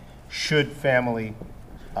point. Should family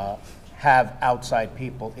have outside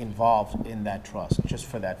people involved in that trust, just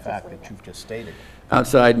for that fact that you've just stated?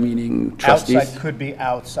 Outside meaning trustees? Outside could be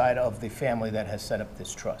outside of the family that has set up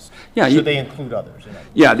this trust. Yeah, Should they include others?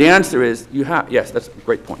 Yeah, the answer is yes, that's a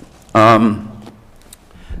great point.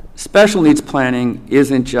 Special needs planning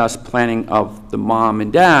isn't just planning of the mom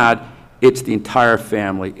and dad, it's the entire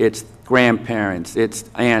family, it's grandparents, it's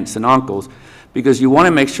aunts and uncles, because you want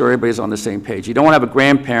to make sure everybody's on the same page. You don't want to have a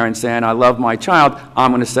grandparent saying, I love my child,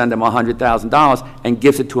 I'm going to send them $100,000 and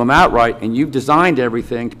gives it to them outright, and you've designed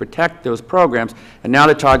everything to protect those programs, and now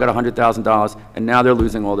the child got $100,000, and now they're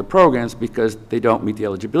losing all the programs because they don't meet the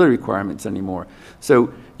eligibility requirements anymore.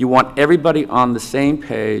 So you want everybody on the same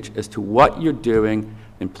page as to what you're doing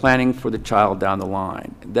and planning for the child down the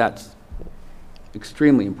line. That's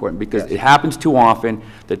extremely important, because it happens too often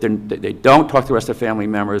that they don't talk to the rest of the family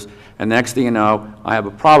members, and the next thing you know, I have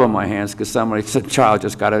a problem on my hands because somebody said the child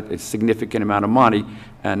just got a significant amount of money,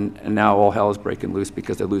 and now all hell is breaking loose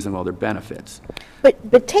because they're losing all their benefits.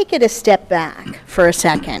 But take it a step back for a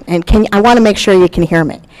second, and I want to make sure you can hear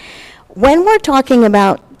me. When we're talking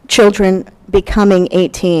about children becoming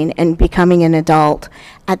 18 and becoming an adult,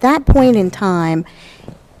 at that point in time,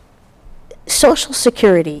 Social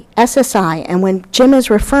Security, SSI, and when Jim is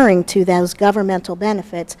referring to those governmental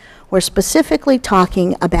benefits, we're specifically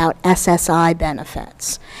talking about SSI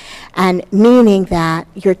benefits, and meaning that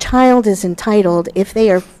your child is entitled, if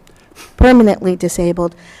they are permanently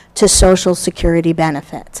disabled, to Social Security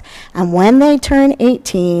benefits. And when they turn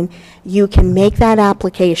 18, you can make that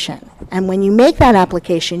application. And when you make that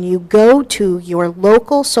application, you go to your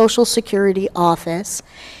local Social Security office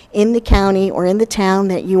in the county or in the town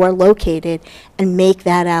that you are located and make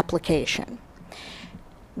that application.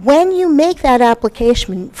 When you make that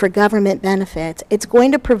application for government benefits, it's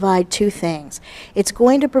going to provide two things. It's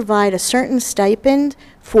going to provide a certain stipend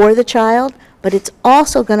for the child, but it's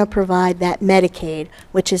also going to provide that Medicaid,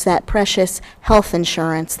 which is that precious health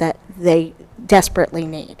insurance that they desperately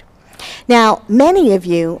need. Now, many of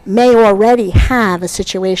you may already have a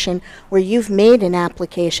situation where you've made an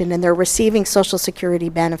application and they're receiving Social Security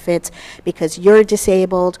benefits because you're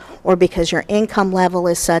disabled or because your income level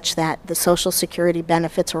is such that the Social Security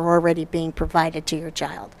benefits are already being provided to your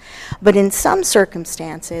child. But in some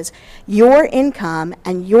circumstances, your income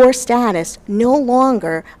and your status no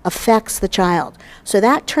longer affects the child. So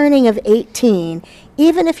that turning of 18,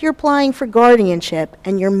 even if you're applying for guardianship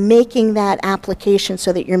and you're making that application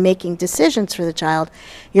so that you're making decisions for the child,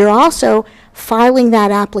 you're also filing that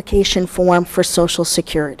application form for Social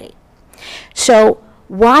Security. So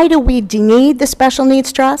why do we need the Special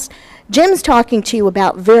Needs Trust? Jim's talking to you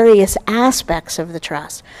about various aspects of the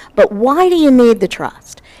trust, but why do you need the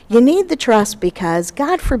trust? You need the trust because,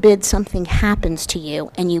 God forbid, something happens to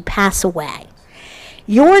you and you pass away.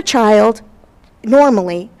 Your child,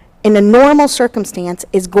 normally, in a normal circumstance,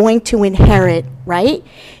 is going to inherit, right?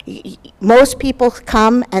 Most people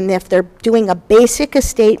come, and if they're doing a basic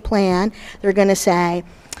estate plan, they're going to say,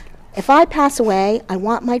 if I pass away, I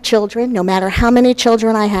want my children, no matter how many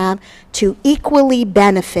children I have, to equally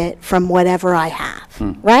benefit from whatever I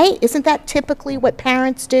have, right? Isn't that typically what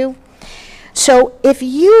parents do? So if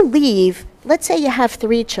you leave, let's say you have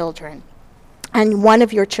 3 children, and one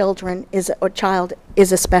of your children is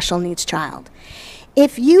a special needs child.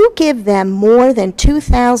 If you give them more than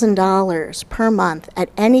 $2,000 per month at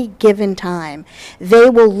any given time, they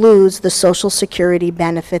will lose the Social Security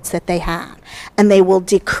benefits that they have, and they will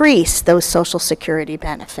decrease those Social Security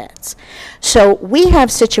benefits. So we have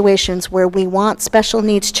situations where we want special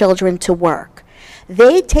needs children to work.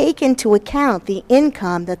 They take into account the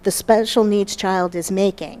income that the special needs child is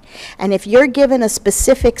making. And if you're given a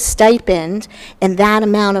specific stipend and that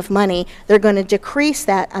amount of money, they're going to decrease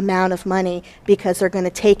that amount of money because they're going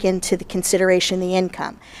to take into the consideration the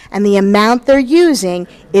income. And the amount they're using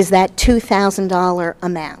is that $2,000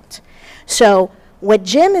 amount. So what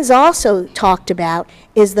Jim has also talked about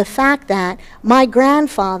is the fact that my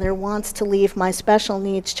grandfather wants to leave my special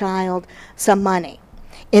needs child some money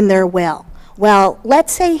in their will. Well,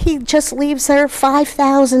 let's say he just leaves her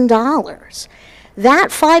 $5,000. That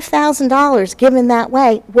 $5,000 given that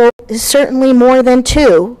way is certainly more than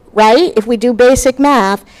 2, right? If we do basic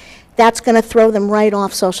math, that's going to throw them right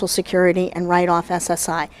off Social Security and right off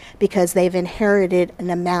SSI because they've inherited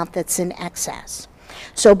an amount that's in excess.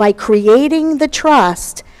 So by creating the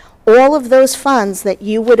trust, all of those funds that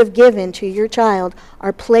you would have given to your child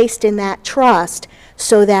are placed in that trust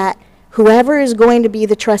so that whoever is going to be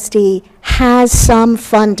the trustee has some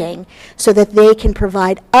funding so that they can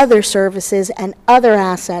provide other services and other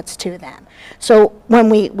assets to them. So when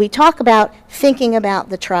we talk about thinking about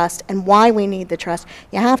the trust and why we need the trust,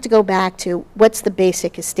 you have to go back to what's the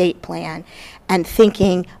basic estate plan and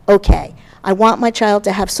thinking, okay, I want my child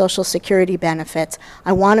to have Social Security benefits.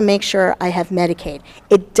 I want to make sure I have Medicaid.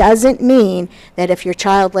 It doesn't mean that if your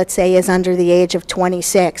child, let's say, is under the age of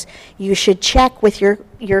 26, you should check with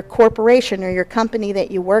your corporation or your company that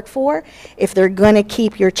you work for if they're going to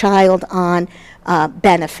keep your child on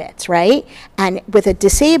benefits, right? And with a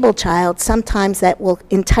disabled child, sometimes that will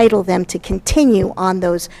entitle them to continue on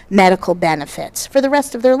those medical benefits for the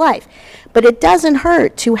rest of their life. But it doesn't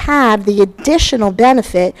hurt to have the additional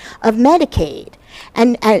benefit of Medicaid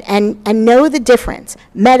and know the difference.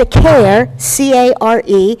 Medicare,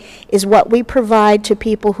 C-A-R-E, is what we provide to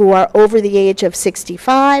people who are over the age of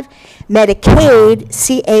 65. Medicaid,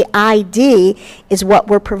 C-A-I-D, is what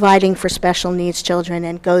we're providing for special needs children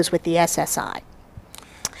and goes with the SSI.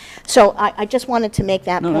 So I just wanted to make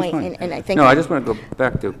that point, and I think... No, I just want to go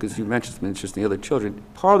back to, because you mentioned some interesting other children.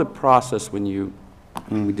 Part of the process when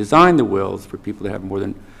we design the wills for people that have more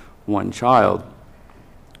than one child,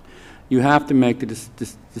 you have to make the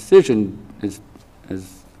decision, as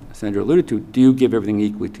Sandra alluded to, do you give everything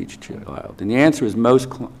equally to each child? And the answer is most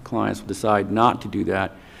clients will decide not to do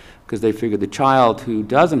that because they figure the child who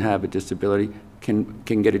doesn't have a disability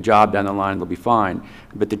can get a job down the line and they'll be fine.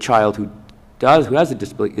 But the child who has a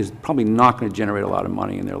disability is probably not going to generate a lot of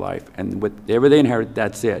money in their life. And whatever they inherit,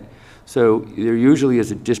 that's it. So there usually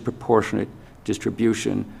is a disproportionate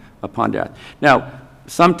distribution upon death. Now,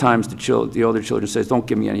 sometimes the older children says, don't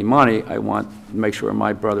give me any money, I want to make sure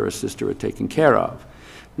my brother or sister are taken care of.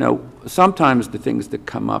 Now, sometimes the things that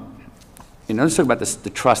come up, let's talk about the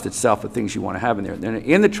trust itself, the things you want to have in there. Then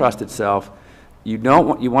in the trust itself, you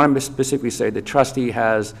want to specifically say the trustee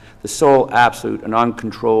has the sole, absolute, and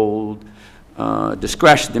uncontrolled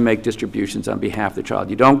discretion to make distributions on behalf of the child.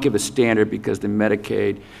 You don't give a standard because the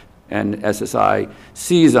Medicaid and SSI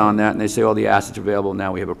seize on that and they say, oh, the assets are available,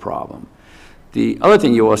 now we have a problem. The other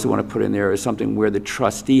thing you also want to put in there is something where the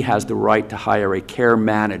trustee has the right to hire a care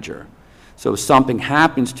manager. So if something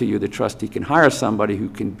happens to you, the trustee can hire somebody who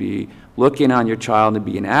can be looking on your child and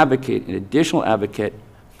be an advocate, an additional advocate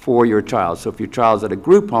for your child. So if your child's at a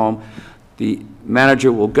group home, the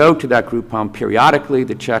manager will go to that group home periodically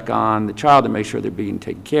to check on the child and make sure they're being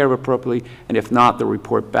taken care of appropriately. And if not, they'll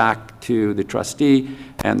report back to the trustee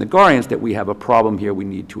and the guardians that we have a problem here we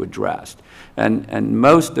need to address. And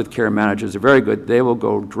most of the care managers are very good. They will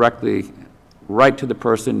go directly right to the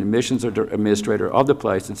person, admissions administrator of the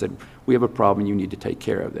place, and said, we have a problem, you need to take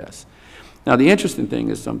care of this. Now, the interesting thing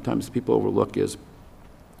is sometimes people overlook is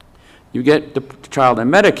you get the child on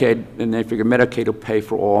Medicaid, and they figure Medicaid will pay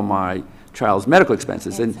for all my child's medical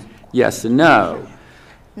expenses, and yes and no.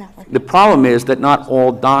 The problem is that not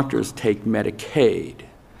all doctors take Medicaid.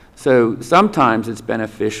 So sometimes it's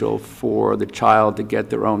beneficial for the child to get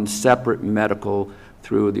their own separate medical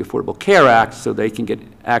through the Affordable Care Act so they can get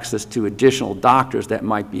access to additional doctors that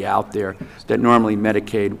might be out there that normally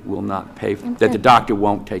Medicaid will not pay for, that the doctor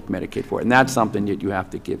won't take Medicaid for. And that's something that you have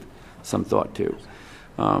to give some thought to.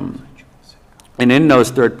 And in those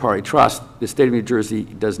third-party trusts, the state of New Jersey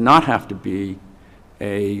does not have to be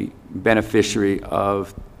a beneficiary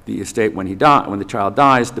of the estate when the child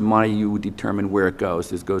dies. The money, you would determine where it goes.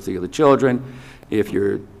 This goes to the other children. If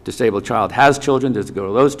your disabled child has children, does it go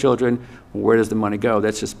to those children? Where does the money go?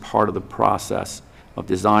 That's just part of the process of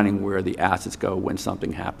designing where the assets go when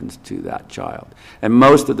something happens to that child. And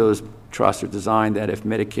most of those trusts are designed that if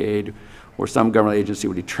Medicaid or some government agency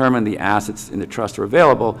would determine the assets in the trust are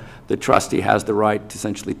available, the trustee has the right to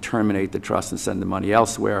essentially terminate the trust and send the money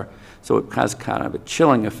elsewhere. So it has kind of a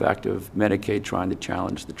chilling effect of Medicaid trying to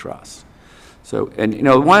challenge the trust. So, and you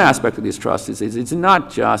know, one aspect of these trusts is it's not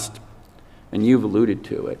just, and you've alluded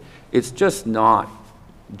to it, it's just not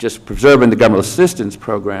just preserving the government assistance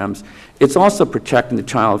programs, it's also protecting the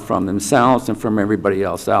child from themselves and from everybody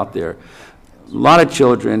else out there. A lot of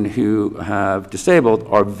children who have disabled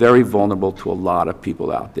are very vulnerable to a lot of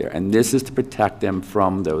people out there, and this is to protect them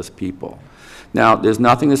from those people. Now, there's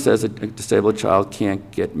nothing that says a disabled child can't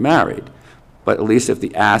get married, but at least if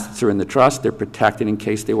the assets are in the trust, they're protected in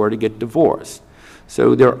case they were to get divorced.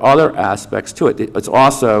 So there are other aspects to it. It's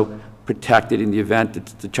also protected in the event that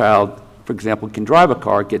the child, for example, can drive a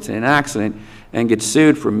car, gets in an accident, and gets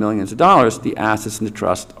sued for millions of dollars. The assets in the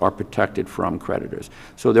trust are protected from creditors.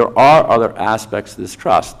 So there are other aspects of this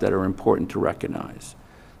trust that are important to recognize.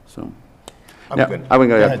 So,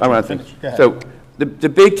 so the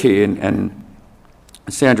big key, and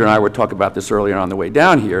Sandra and I were talking about this earlier on the way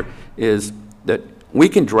down here, is that we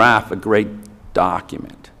can draft a great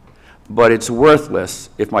document, but it's worthless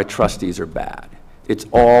if my trustees are bad. It's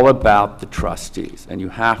all about the trustees, and you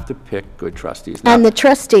have to pick good trustees. Now, and the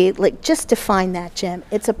trustee, like, just define that, Jim.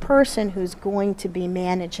 It's a person who's going to be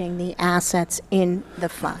managing the assets in the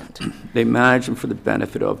fund. They manage them for the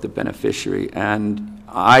benefit of the beneficiary, and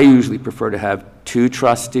I usually prefer to have 2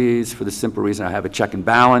 trustees for the simple reason I have a check and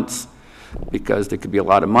balance, because there could be a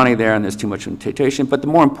lot of money there and there's too much temptation. But the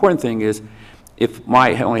more important thing is, if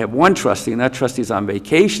I only have 1 trustee and that trustee's on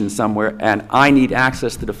vacation somewhere and I need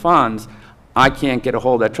access to the funds, I can't get a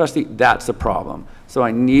hold of that trustee, that's a problem. So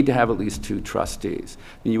I need to have at least 2 trustees.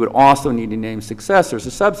 And you would also need to name successors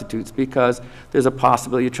or substitutes, because there's a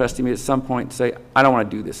possibility a trustee may at some point say, I don't want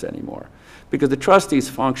to do this anymore. Because the trustee's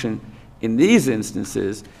function in these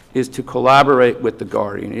instances is to collaborate with the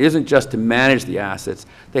guardian. It isn't just to manage the assets.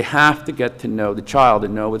 They have to get to know the child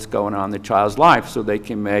and know what's going on in the child's life so they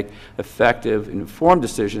can make effective, informed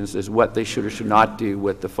decisions as what they should or should not do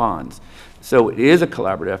with the funds. So it is a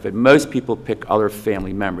collaborative effort. Most people pick other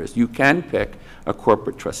family members. You can pick a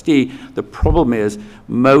corporate trustee. The problem is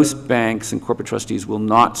most banks and corporate trustees will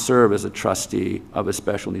not serve as a trustee of a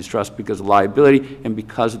special needs trust because of liability and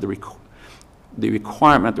because of the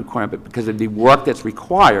requirement, because of the work that's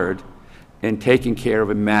required in taking care of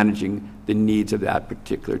and managing the needs of that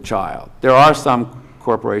particular child. There are some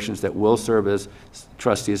corporations that will serve as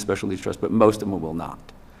trustees of special needs trusts, but most of them will not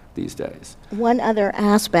these days. One other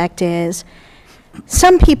aspect is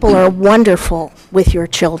some people are wonderful with your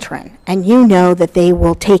children, and you know that they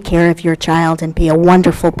will take care of your child and be a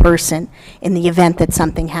wonderful person in the event that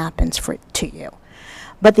something happens to you.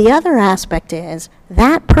 But the other aspect is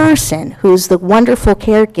that person who's the wonderful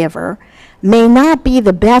caregiver may not be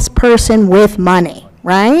the best person with money.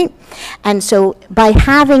 right? And so by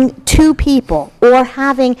having two people or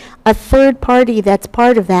having a third party that's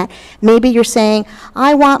part of that, maybe you're saying,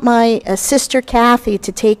 I want my sister Kathy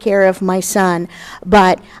to take care of my son,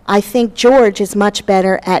 but I think George is much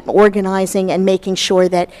better at organizing and making sure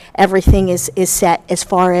that everything is set as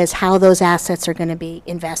far as how those assets are going to be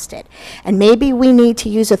invested. And maybe we need to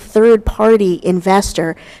use a third party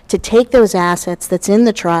investor to take those assets that's in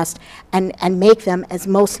the trust and make them as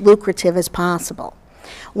most lucrative as possible.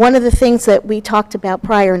 One of the things that we talked about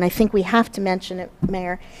prior, and I think we have to mention it,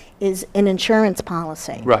 Mayor, is an insurance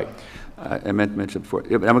policy. Right. I meant to mention before. I'm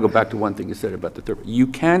going to go back to one thing you said about the third. You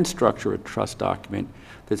can structure a trust document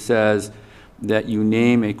that says that you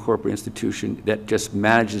name a corporate institution that just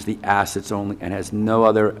manages the assets only and has no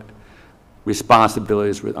other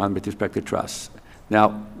responsibilities with respect to trusts.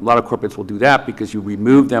 Now, a lot of corporates will do that because you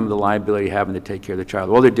remove them the liability of having to take care of the child.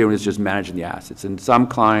 All they're doing is just managing the assets. And some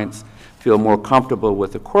clients feel more comfortable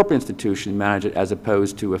with a corporate institution manage it as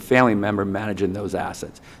opposed to a family member managing those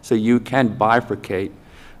assets. So you can bifurcate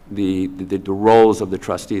the roles of the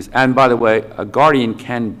trustees. And by the way, a guardian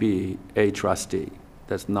can be a trustee.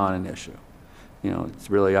 That's not an issue. You know, it's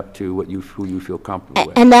really up to who you feel comfortable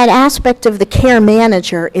with. And that aspect of the care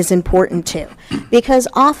manager is important too, because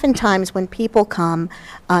oftentimes when people come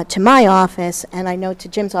to my office, and I know to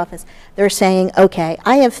Jim's office, they're saying, okay,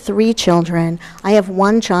 I have 3 children, I have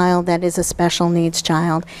 1 child that is a special needs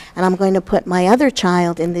child, and I'm going to put my other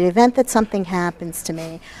child, in the event that something happens to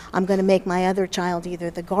me, I'm going to make my other child either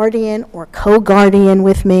the guardian or co-guardian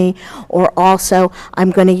with me, or also I'm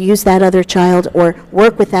going to use that other child or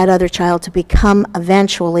work with that other child to become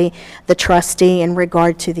eventually the trustee in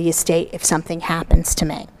regard to the estate if something happens to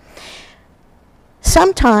me.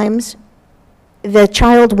 Sometimes the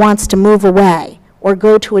child wants to move away or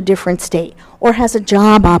go to a different state or has a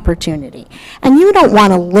job opportunity, and you don't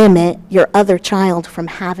want to limit your other child from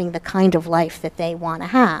having the kind of life that they want to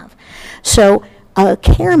have. So a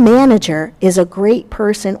care manager is a great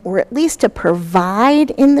person, or at least to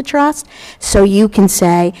provide in the trust, so you can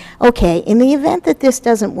say, okay, in the event that this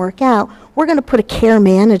doesn't work out, we're going to put a care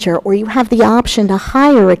manager, or you have the option to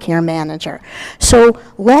hire a care manager. So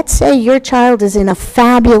let's say your child is in a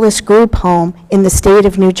fabulous group home in the state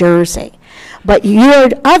of New Jersey, but your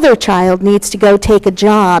other child needs to go take a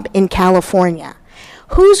job in California.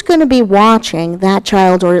 Who's going to be watching that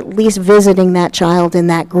child, or at least visiting that child in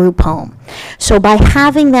that group home? So by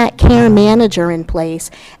having that care manager in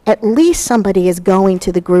place, at least somebody is going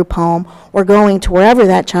to the group home or going to wherever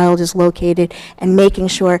that child is located and making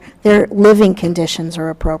sure their living conditions are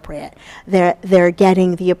appropriate. They're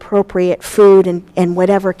getting the appropriate food and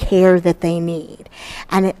whatever care that they need.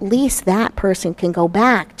 And at least that person can go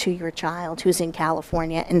back to your child who's in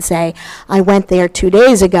California and say, I went there 2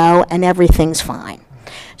 days ago and everything's fine.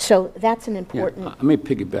 So that's an important... Let me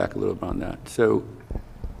piggyback a little bit on that. So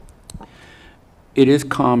it is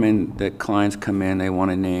common that clients come in, they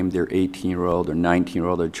want to name their 18-year-old or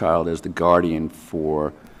 19-year-old child as the guardian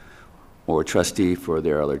for, or trustee for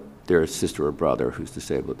their sister or brother who's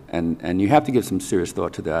disabled. And you have to give some serious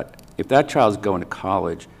thought to that. If that child's going to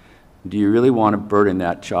college, do you really want to burden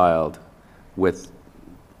that child with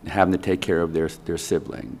having to take care of their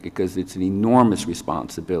sibling? Because it's an enormous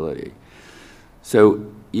responsibility.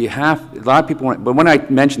 So you have, a lot of people, but when I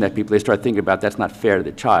mention that, people, they start thinking about that's not fair to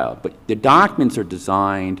the child. But the documents are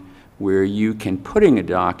designed where you can put in a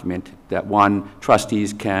document that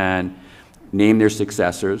trustees can name their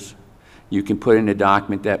successors. You can put in a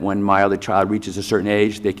document that when my other child reaches a certain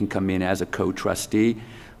age, they can come in as a co-trustee.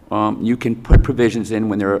 You can put provisions in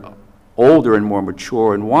when they're older and more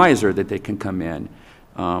mature and wiser that they can come in.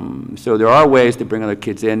 So there are ways to bring other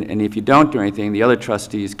kids in, and if you don't do anything, the other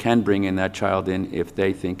trustees can bring in that child in if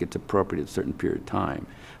they think it's appropriate at a certain period of time.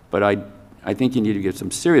 But I think you need to give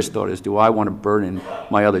some serious thought as, do I want to burden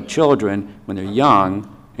my other children when they're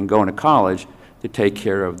young and going to college to take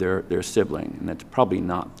care of their sibling? And that's probably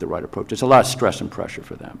not the right approach. There's a lot of stress and pressure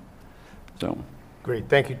for them. So. Great.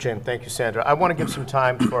 Thank you, Jim. Thank you, Sandra. I want to give some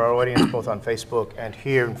time for our audience, both on Facebook and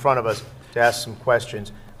here in front of us, to ask some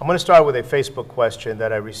questions. I'm going to start with a Facebook question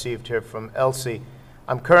that I received here from Elsie.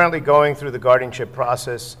 I'm currently going through the guardianship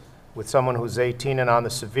process with someone who's 18 and on the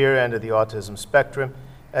severe end of the autism spectrum.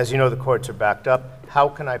 As you know, the courts are backed up. How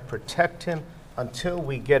can I protect him until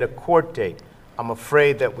we get a court date? I'm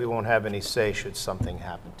afraid that we won't have any say should something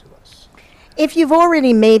happen to us. If you've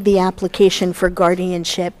already made the application for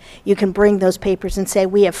guardianship, you can bring those papers and say,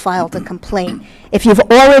 we have filed a complaint. If you've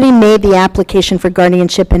already made the application for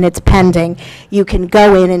guardianship and it's pending, you can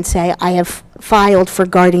go in and say, I have filed for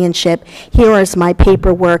guardianship. Here is my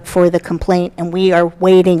paperwork for the complaint, and we are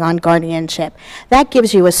waiting on guardianship. That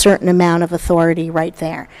gives you a certain amount of authority right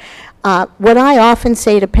there. What I often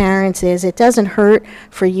say to parents is it doesn't hurt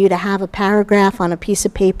for you to have a paragraph on a piece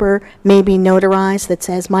of paper, maybe notarized, that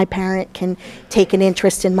says my parent can take an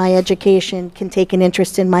interest in my education, can take an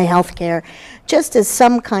interest in my health care, just as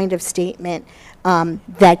some kind of statement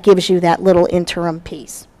that gives you that little interim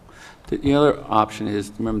piece. The other option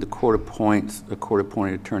is, remember, the court appoints a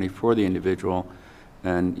court-appointed attorney for the individual,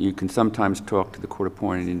 and you can sometimes talk to the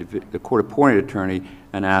court-appointed attorney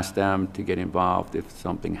and ask them to get involved if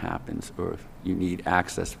something happens or if you need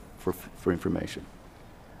access for information.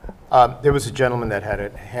 There was a gentleman that had a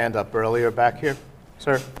hand up earlier back here.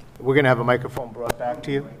 Sir, we're going to have a microphone brought back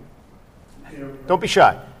to you. Don't be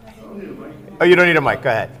shy. Oh, you don't need a mic. Go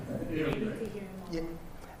ahead.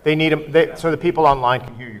 They need so the people online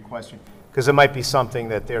can hear your question, because it might be something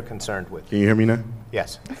that they're concerned with. Can you hear me now?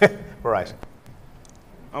 Yes. Verizon.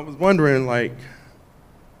 I was wondering, like,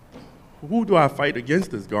 who do I fight against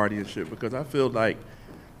this guardianship? Because I feel like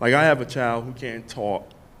I have a child who can't talk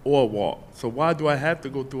or walk. So why do I have to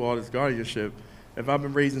go through all this guardianship if I've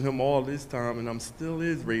been raising him all this time and I'm still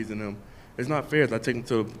raising him? It's not fair if I take him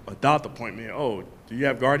to a doctor appointment. Oh, do you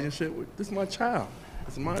have guardianship? This is my child.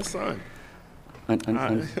 This is my son.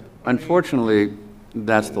 Unfortunately,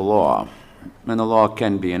 that's the law, and the law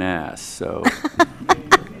can be an ass. So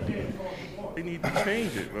they need to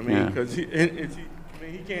change it. I mean, because he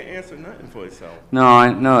can't answer nothing for himself.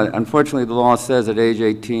 No, unfortunately, the law says at age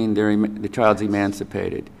 18 the child's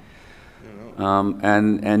emancipated,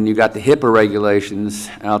 and you got the HIPAA regulations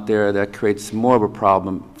out there that creates more of a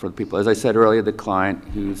problem for the people. As I said earlier, the client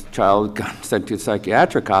whose child got sent to a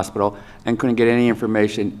psychiatric hospital and couldn't get any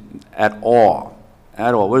information at all.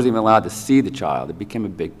 Wasn't even allowed to see the child. It became a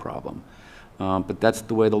big problem. But that's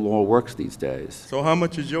the way the law works these days. So how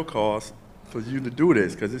much is your cost for you to do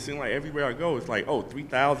this? Because it seems like everywhere I go, it's like, oh,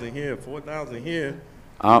 $3,000 here, $4,000 here.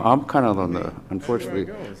 I'm kind of on the,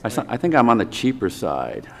 unfortunately, I think I'm on the cheaper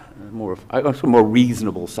side, more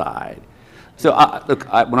reasonable side. So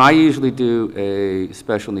look, when I usually do a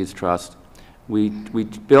special needs trust, we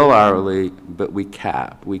bill hourly, but we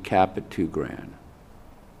cap at $2,000.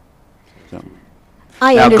 So.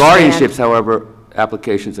 I Now, understand. guardianships, however,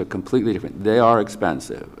 applications are completely different. They are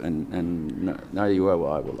expensive, and now you are,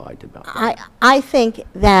 well, I will lie about that. I think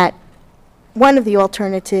that one of the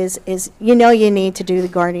alternatives is, you need to do the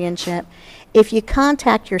guardianship. If you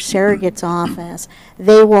contact your surrogate's office,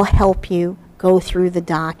 they will help you go through the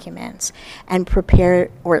documents and prepare,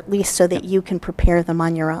 or at least so that you can prepare them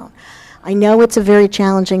on your own. I know it's a very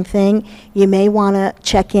challenging thing. You may want to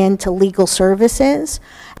check into legal services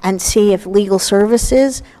and see if legal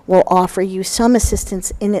services will offer you some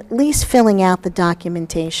assistance in at least filling out the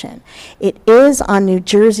documentation. It is on New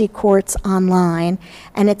Jersey courts online,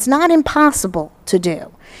 and it's not impossible to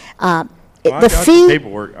do. I got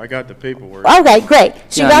the paperwork. Okay, great.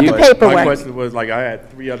 So you got the paperwork. My question was, like, I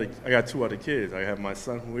got two other kids. I have my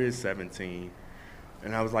son who is 17,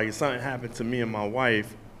 and I was like, if something happened to me and my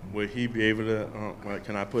wife, would he be able to,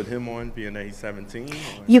 can I put him on, being that he's 17?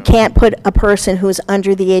 You can't put a person who's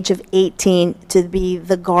under the age of 18 to be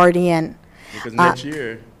the guardian. Because next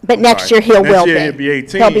year. But next year he'll be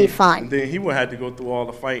 18. He'll be fine. And then he would have to go through all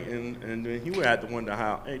the fighting, and then he would have to wonder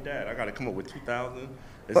how, hey, Dad, I got to come up with $2,000.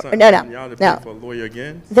 Y'all to pay for a lawyer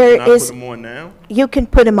again? Can I put him on now? You can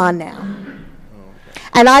put him on now.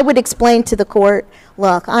 And I would explain to the court,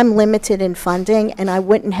 look, I'm limited in funding, and I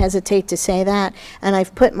wouldn't hesitate to say that. And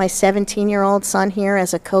I've put my 17-year-old son here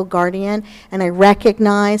as a co-guardian, and I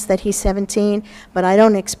recognize that he's 17, but I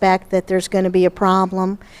don't expect that there's going to be a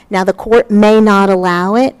problem. Now, the court may not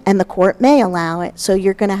allow it, and the court may allow it, so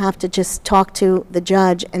you're going to have to just talk to the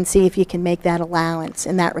judge and see if you can make that allowance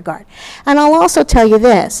in that regard. And I'll also tell you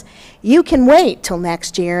this. You can wait till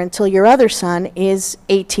next year until your other son is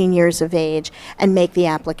 18 years of age and make the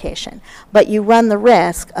application. But you run the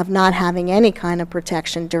risk of not having any kind of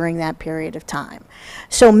protection during that period of time.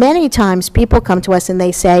 So many times people come to us and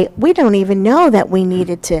they say, we don't even know that we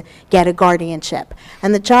needed to get a guardianship.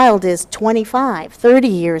 And the child is 25, 30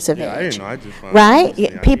 years of age. I didn't know. I just found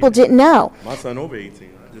right? People didn't know. My son over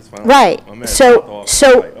 18. I just found right. out. So,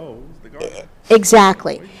 like, oh, who's the guardian?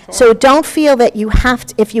 Exactly. So don't feel that you have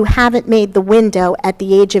to, if you haven't made the window at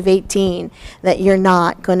the age of 18, that you're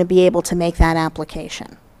not going to be able to make that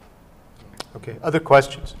application. Okay. Other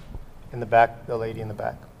questions? In the back, the lady in the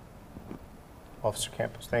back. Officer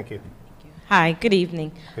Campos, thank you. Hi, good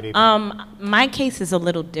evening. Good evening. My case is a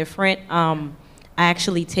little different. I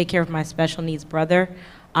actually take care of my special needs brother.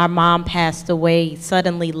 Our mom passed away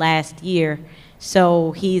suddenly last year,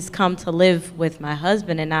 so he's come to live with my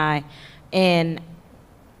husband and I, and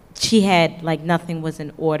she had, like, nothing was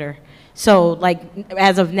in order. So, like,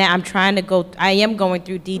 as of now, I am going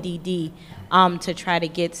through DDD to try to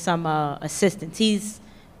get some assistance. He's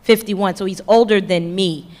 51, so he's older than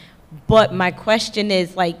me. But my question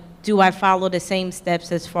is, like, do I follow the same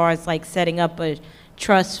steps as far as, like, setting up a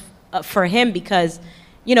trust for him? Because,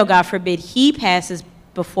 you know, God forbid he passes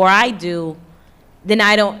before I do, then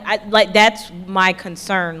like, that's my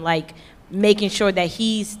concern, like, making sure that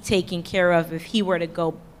he's taken care of if he were to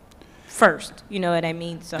go first, you know what I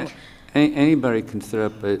mean? So Anybody can set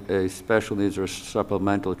up a special needs or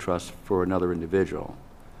supplemental trust for another individual.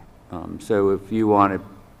 So if you want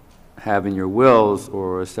to have in your wills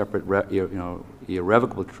or a separate,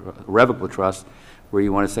 irrevocable trust, where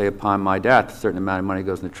you want to say, upon my death, a certain amount of money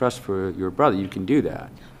goes in the trust for your brother, you can do that.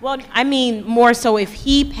 well, I mean, more so if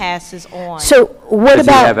he passes on. So what Does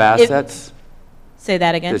about? he have assets? Say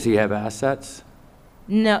that again. Does he have assets?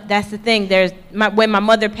 No, that's the thing. When my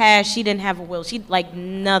mother passed, she didn't have a will.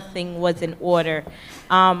 Nothing was in order.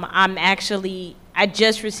 I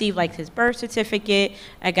just received, like, his birth certificate.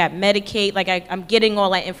 I got Medicaid. Like, I'm getting all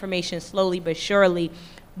that information slowly but surely.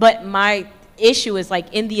 But my issue is,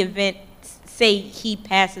 like, in the event, say he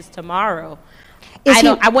passes tomorrow,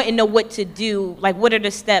 I wouldn't know what to do. Like, what are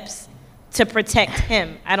the steps to protect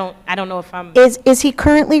him? I don't know if I'm. Is he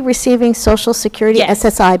currently receiving Social Security Yes.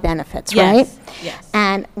 SSI benefits, right? Yes, yes.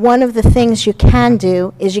 And one of the things you can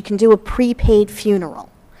do is you can do a prepaid funeral,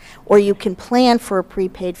 or you can plan for a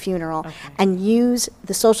prepaid funeral and use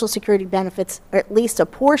the Social Security benefits, or at least a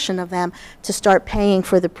portion of them, to start paying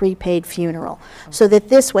for the prepaid funeral. So that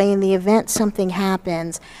this way, in the event something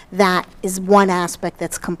happens, that is one aspect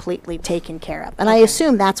that's completely taken care of. And I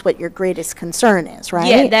assume that's what your greatest concern is, right?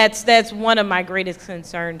 Yeah, that's one of my greatest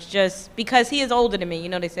concerns, just because he is older than me. You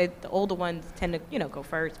know, they say the older ones tend to, go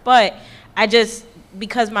first. But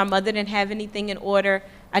because my mother didn't have anything in order,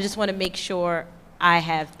 I just want to make sure I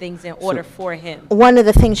have things in order for him. One of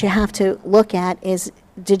the things you have to look at is,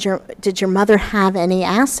 did your mother have any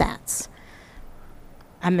assets?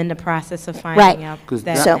 I'm in the process of finding out Because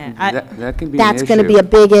that. So- that can be an issue. That's going to be a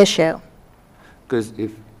big issue. Because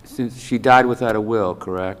since she died without a will,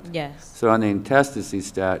 correct? Yes. So on the intestacy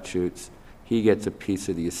statutes, he gets a piece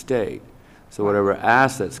of the estate. So whatever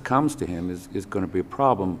assets comes to him is going to be a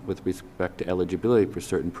problem with respect to eligibility for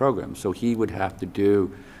certain programs. So he would have to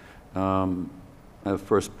do a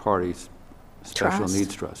first party's special Trust.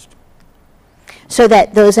 needs trust. So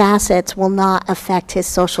that those assets will not affect his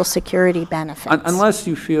Social Security benefits. Unless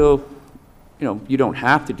you feel, you don't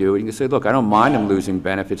have to do it. You can say, look, I don't mind him losing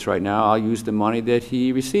benefits right now. I'll use the money that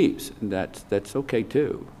he receives. And that's okay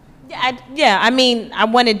too. I mean, I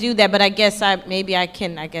want to do that, but I guess maybe I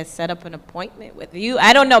can set up an appointment with you.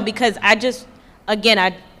 I don't know, because I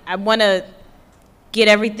want to get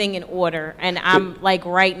everything in order, and I'm like,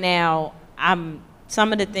 right now,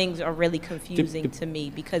 some of the things are really confusing to me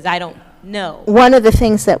because I don't know. One of the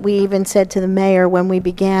things that we even said to the mayor when we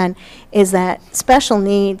began is that special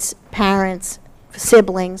needs parents,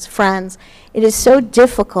 siblings, friends, it is so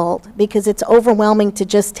difficult because it's overwhelming to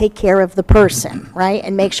just take care of the person, right,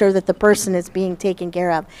 and make sure that the person is being taken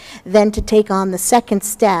care of, then to take on the second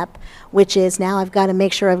step, which is now I've got to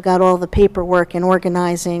make sure I've got all the paperwork and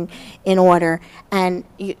organizing in order. And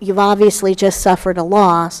you've obviously just suffered a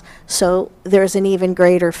loss, so there's an even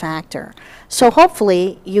greater factor. So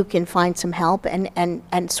hopefully you can find some help and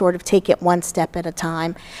sort of take it one step at a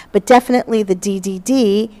time. But definitely the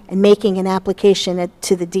DDD and making an application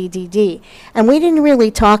to the DDD. And we didn't really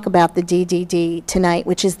talk about the DDD tonight,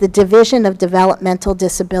 which is the Division of Developmental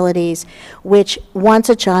Disabilities, which once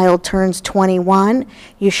a child turns 21,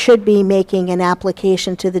 you should be making an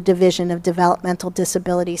application to the Division of Developmental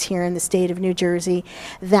Disabilities here in the state of New Jersey.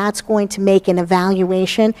 That's going to make an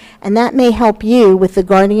evaluation, and that may help you with the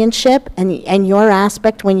guardianship and your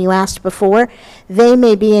aspect when you asked before. They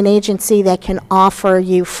may be an agency that can offer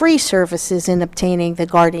you free services in obtaining the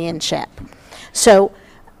guardianship. So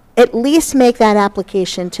at least make that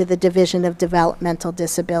application to the Division of Developmental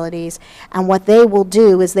Disabilities, and what they will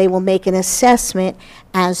do is they will make an assessment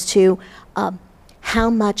as to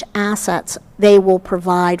how much assets they will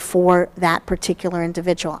provide for that particular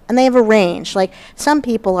individual. And they have a range. Like, some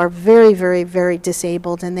people are very, very, very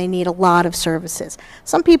disabled and they need a lot of services.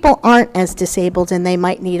 Some people aren't as disabled and they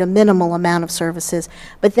might need a minimal amount of services.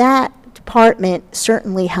 But that department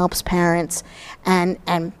certainly helps parents and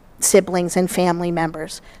siblings and family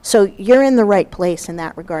members. So you're in the right place in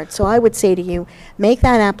that regard. So I would say to you, make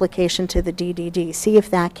that application to the DDD, see if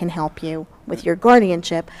that can help you with your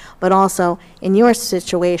guardianship, but also in your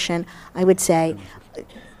situation, I would say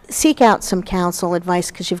seek out some counsel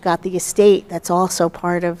advice, because you've got the estate that's also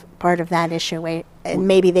part of that issue, and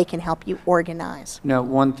maybe they can help you organize. Now,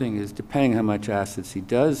 one thing is, depending how much assets he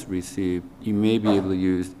does receive, you may be able to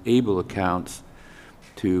use ABLE accounts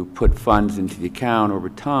to put funds into the account over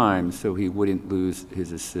time so he wouldn't lose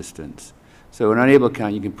his assistance. So in an ABLE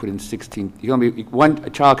account, you can put in a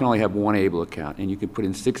child can only have one ABLE account, and you can put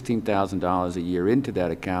in $16,000 a year into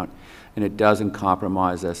that account, and it doesn't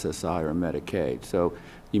compromise SSI or Medicaid. So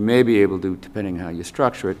you may be able to, depending how you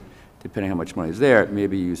structure it, depending how much money is there,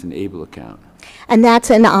 maybe use an ABLE account. And that's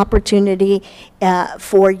an opportunity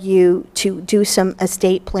for you to do some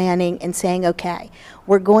estate planning and saying, okay,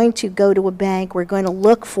 we're going to go to a bank, we're going to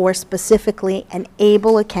look for specifically an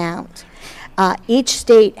ABLE account. Each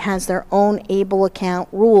state has their own ABLE account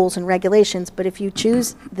rules and regulations, but if you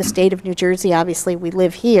choose the state of New Jersey, obviously we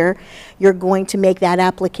live here, you're going to make that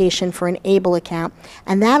application for an ABLE account,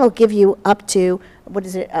 and that'll give you up to, what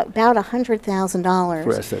is it, about $100,000.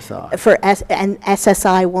 For SSI. And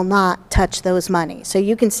SSI will not touch those money. So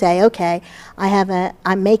you can say, okay,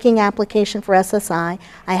 I'm making application for SSI,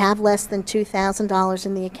 I have less than $2,000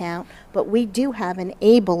 in the account, but we do have an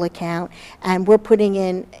ABLE account, and we're putting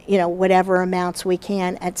in, whatever amounts we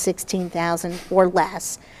can at $16,000 or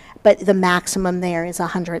less, but the maximum there is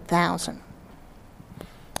 $100,000.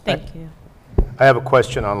 Thank you. I have a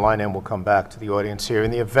question online, and we'll come back to the audience here. In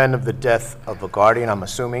the event of the death of a guardian, I'm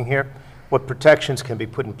assuming here, what protections can be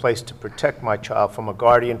put in place to protect my child from a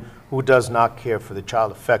guardian who does not care for the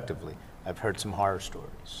child effectively? I've heard some horror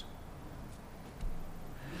stories.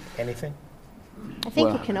 Anything? I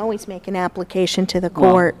think you can always make an application to the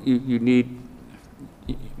court. Well,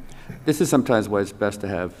 this is sometimes why it's best to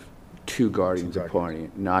have two guardians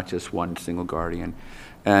appointed, not just one single guardian.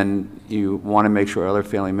 And you want to make sure other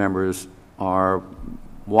family members are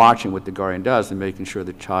watching what the guardian does and making sure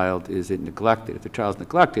the child isn't neglected. If the child's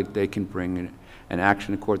neglected, they can bring an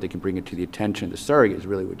action to court, they can bring it to the attention of the surrogate is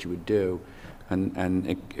really what you would do,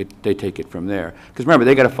 and they take it from there. Because remember,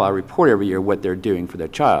 they got to file a report every year what they're doing for their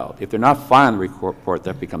child. If they're not filing the report,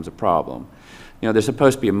 that becomes a problem. There's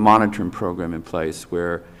supposed to be a monitoring program in place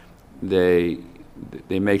where they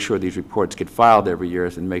make sure these reports get filed every year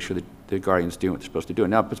and make sure that the guardian's doing what they're supposed to do.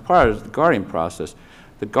 Now, as part of the guardian process,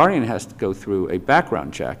 the guardian has to go through a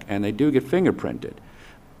background check, and they do get fingerprinted.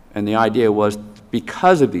 And the idea was,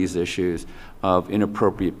 because of these issues of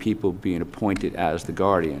inappropriate people being appointed as the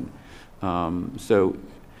guardian. So,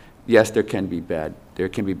 yes, there can be bad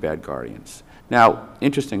guardians. Now,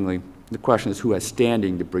 interestingly, the question is who has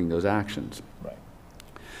standing to bring those actions. Right.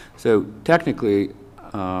 So, technically,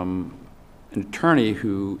 an attorney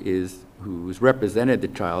who's represented the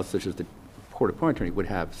child, such as the court-appointed attorney, would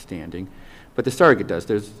have standing. But the surrogate does.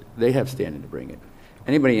 They have standing to bring it.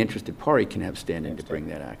 Anybody interested party can have standing to bring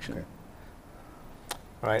that action. Okay.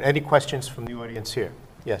 All right. Any questions from the audience here?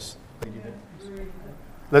 Yes.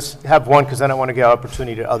 Let's have one, because then I want to give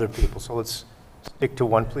opportunity to other people. So let's stick to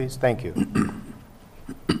one, please. Thank you.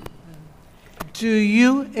 Do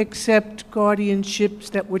you accept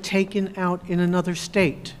guardianships that were taken out in another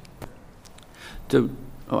state?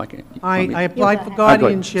 I applied for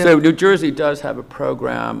guardianship. So New Jersey does have a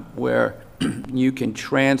program where you can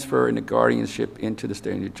transfer in the guardianship into the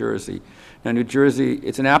state of New Jersey. Now, New Jersey,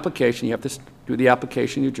 it's an application. You have to do the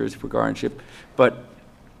application in New Jersey for guardianship, but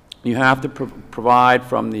you have to provide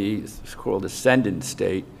from the called ascendant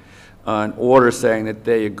state an order saying that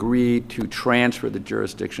they agreed to transfer the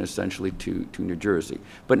jurisdiction essentially to New Jersey.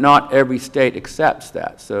 But not every state accepts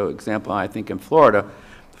that. So, example, I think in Florida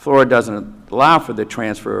doesn't allow for the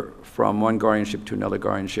transfer from one guardianship to another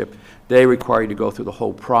guardianship. They require you to go through the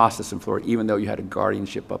whole process in Florida, even though you had a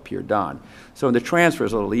guardianship up here done. So the transfer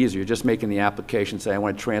is a little easier. You're just making the application, say, I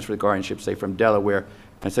want to transfer the guardianship, say, from Delaware,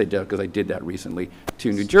 I say Delaware because I did that recently,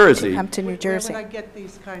 to New Jersey. Come to New Jersey. Where would I get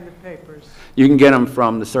these kind of papers? You can get them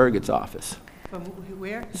from the surrogate's office. From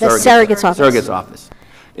where? The surrogate's office. Surrogate's office.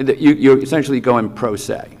 You essentially go in pro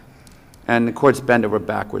se, and the courts bend over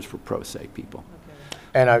backwards for pro se people.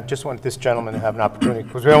 And I just want this gentleman to have an opportunity,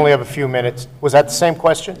 because we only have a few minutes. Was that the same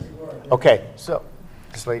question? Okay, so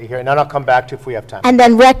this lady here, and then I'll come back to if we have time. And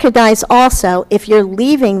then recognize also, if you're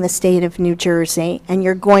leaving the state of New Jersey and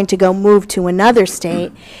you're going to go move to another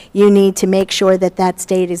state, you need to make sure that that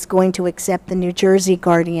state is going to accept the New Jersey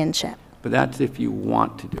guardianship. But that's if you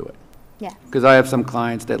want to do it. Yeah. Because I have some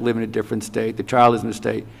clients that live in a different state, the child is in a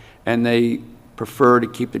state, and they prefer to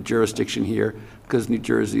keep the jurisdiction here because New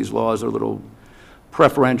Jersey's laws are a little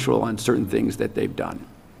preferential on certain things that they've done.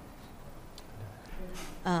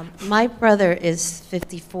 My brother is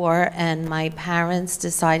 54, and my parents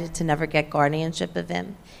decided to never get guardianship of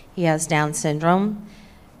him. He has Down syndrome.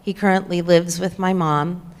 He currently lives with my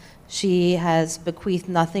mom. She has bequeathed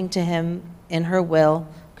nothing to him in her will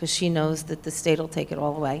because she knows that the state will take it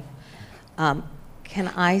all away. Can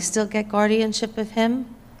I still get guardianship of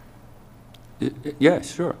him?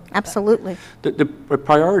 Yes, sure. Absolutely. The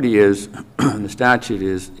priority is, the statute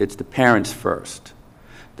is, it's the parents first.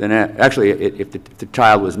 Then actually, if the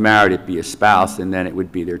child was married, it'd be a spouse, and then it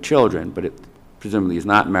would be their children. But presumably he's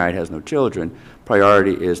not married, has no children.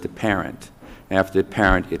 Priority is the parent. After the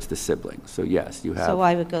parent, it's the sibling. So yes, you have. So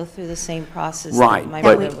I would go through the same process right, that my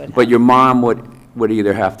brother would have. But your mom would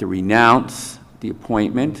either have to renounce the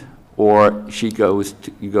appointment, or you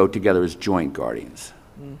go together as joint guardians.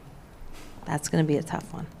 That's going to be a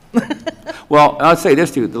tough one. Well, I'll say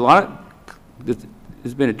this too.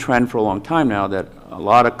 There's been a trend for a long time now that a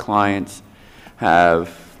lot of clients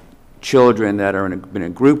have children that are in a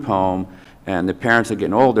group home, and the parents are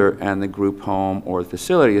getting older, and the group home or the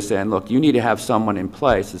facility is saying, look, you need to have someone in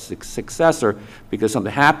place as a successor, because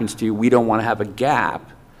something happens to you, we don't want to have a gap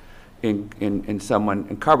in someone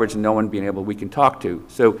in coverage and no one being able we can talk to.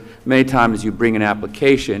 So many times you bring an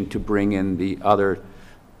application to bring in the other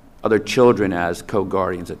children as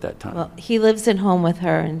co-guardians at that time. Well, he lives at home with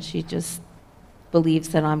her, and she just believes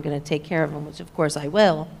that I'm going to take care of him, which of course I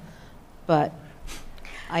will, but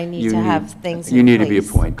I need to have things in place. You need to be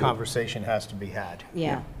appointed. Conversation has to be had.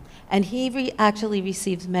 Yeah. And he actually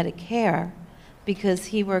receives Medicare because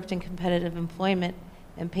he worked in competitive employment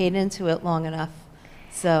and paid into it long enough.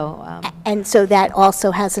 So, And so that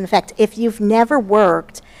also has an effect. If you've never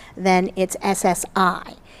worked, then it's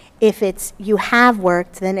SSI. If you have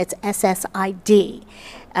worked, then it's SSID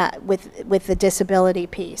with the disability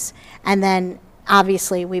piece. And then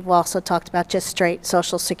obviously we've also talked about just straight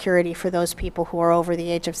Social Security for those people who are over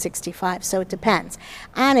the age of 65. So it depends.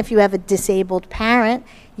 And if you have a disabled parent,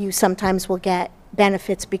 you sometimes will get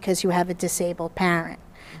benefits because you have a disabled parent.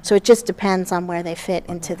 So it just depends on where they fit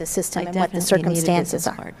into the system and what the circumstances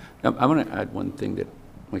are. Now, I want to add one thing that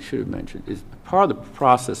I should have mentioned. Is part of the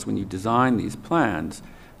process when you design these plans,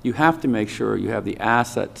 you have to make sure you have the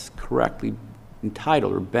assets correctly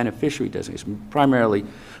entitled or beneficiary designation. Primarily,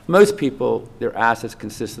 most people, their assets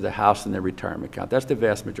consist of the house and their retirement account. That's the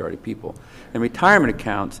vast majority of people. In retirement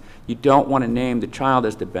accounts, you don't want to name the child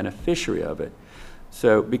as the beneficiary of it.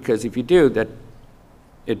 So, because if you do, that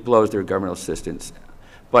it blows their governmental assistance.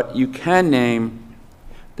 But you can name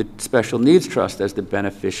the special needs trust as the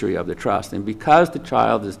beneficiary of the trust. And because the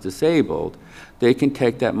child is disabled, they can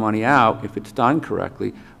take that money out, if it's done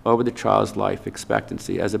correctly, over the child's life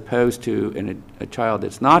expectancy, as opposed to a child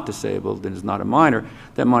that's not disabled and is not a minor,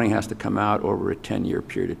 that money has to come out over a 10-year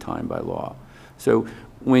period of time by law. So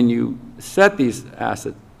when you set these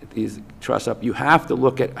trusts up, you have to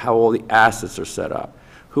look at how all the assets are set up.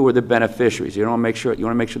 Who are the beneficiaries? You want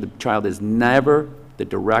to make sure the child is never the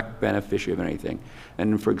direct beneficiary of anything.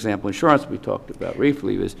 And for example, insurance we talked about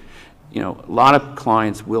briefly was, a lot of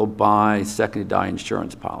clients will buy second-to-die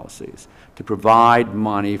insurance policies to provide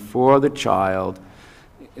money for the child,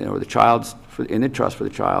 or the child's in the trust for the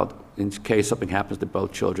child in case something happens to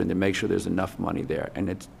both children, to make sure there's enough money there. And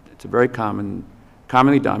it's a very commonly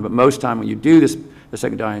done, but most time when you do this, the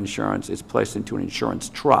second-to-die insurance is placed into an insurance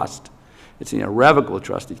trust. It's an irrevocable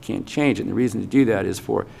trust that you can't change it. And the reason to do that is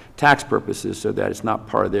for tax purposes, so that it's not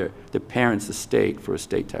part of the parent's estate for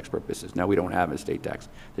estate tax purposes. Now, we don't have an estate tax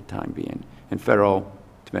at the time being. And federal,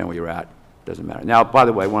 depending on where you're at, doesn't matter. Now, by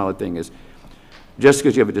the way, one other thing is, just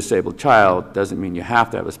because you have a disabled child doesn't mean you have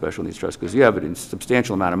to have a special needs trust, because you have a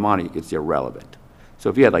substantial amount of money, it's irrelevant. So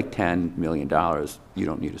if you had like $10 million, you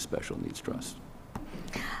don't need a special needs trust.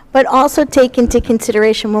 But also take into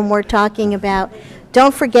consideration when we're talking about,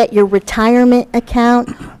 don't forget your retirement account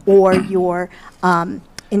or your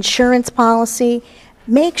insurance policy.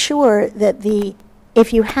 Make sure that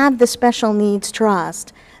if you have the special needs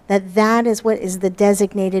trust, that is what is the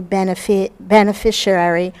designated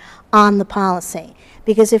beneficiary on the policy.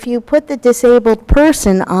 Because if you put the disabled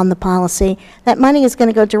person on the policy, that money is going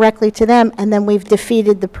to go directly to them, and then we've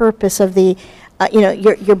defeated the purpose of the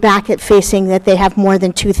you're back at facing that they have more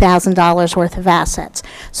than $2,000 worth of assets.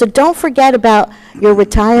 So don't forget about your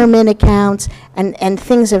retirement accounts and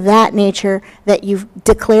things of that nature that you've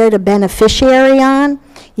declared a beneficiary on.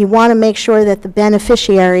 You want to make sure that the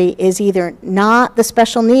beneficiary is either not the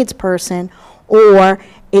special needs person or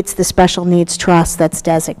it's the special needs trust that's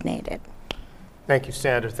designated. Thank you,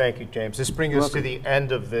 Sandra. Thank you, James. This brings us to the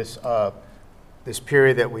end of this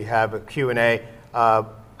period that we have a Q&A.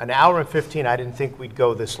 An hour and 15, I didn't think we'd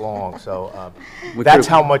go this long, so We that's could've-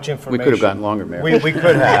 how much information. We could have gotten longer, Mayor. We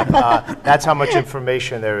could have. That's how much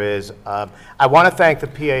information there is. I want to thank the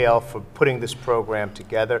PAL for putting this program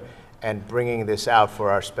together and bringing this out for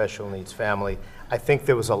our special needs family. I think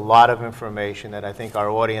there was a lot of information that I think our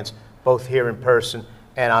audience, both here in person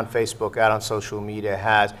and on Facebook, out on social media,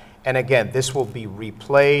 has. And again, this will be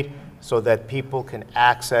replayed so that people can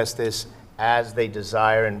access this as they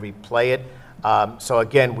desire and replay it. So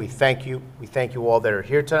again, we thank you. We thank you all that are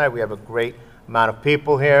here tonight. We have a great amount of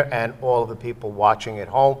people here and all of the people watching at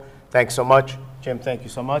home. Thanks so much. Jim, thank you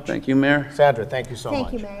so much. Thank you, Mayor. Sandra, thank you so much.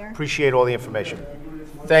 Thank you, Mayor. Appreciate all the information.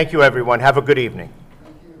 Thank you, everyone. Have a good evening.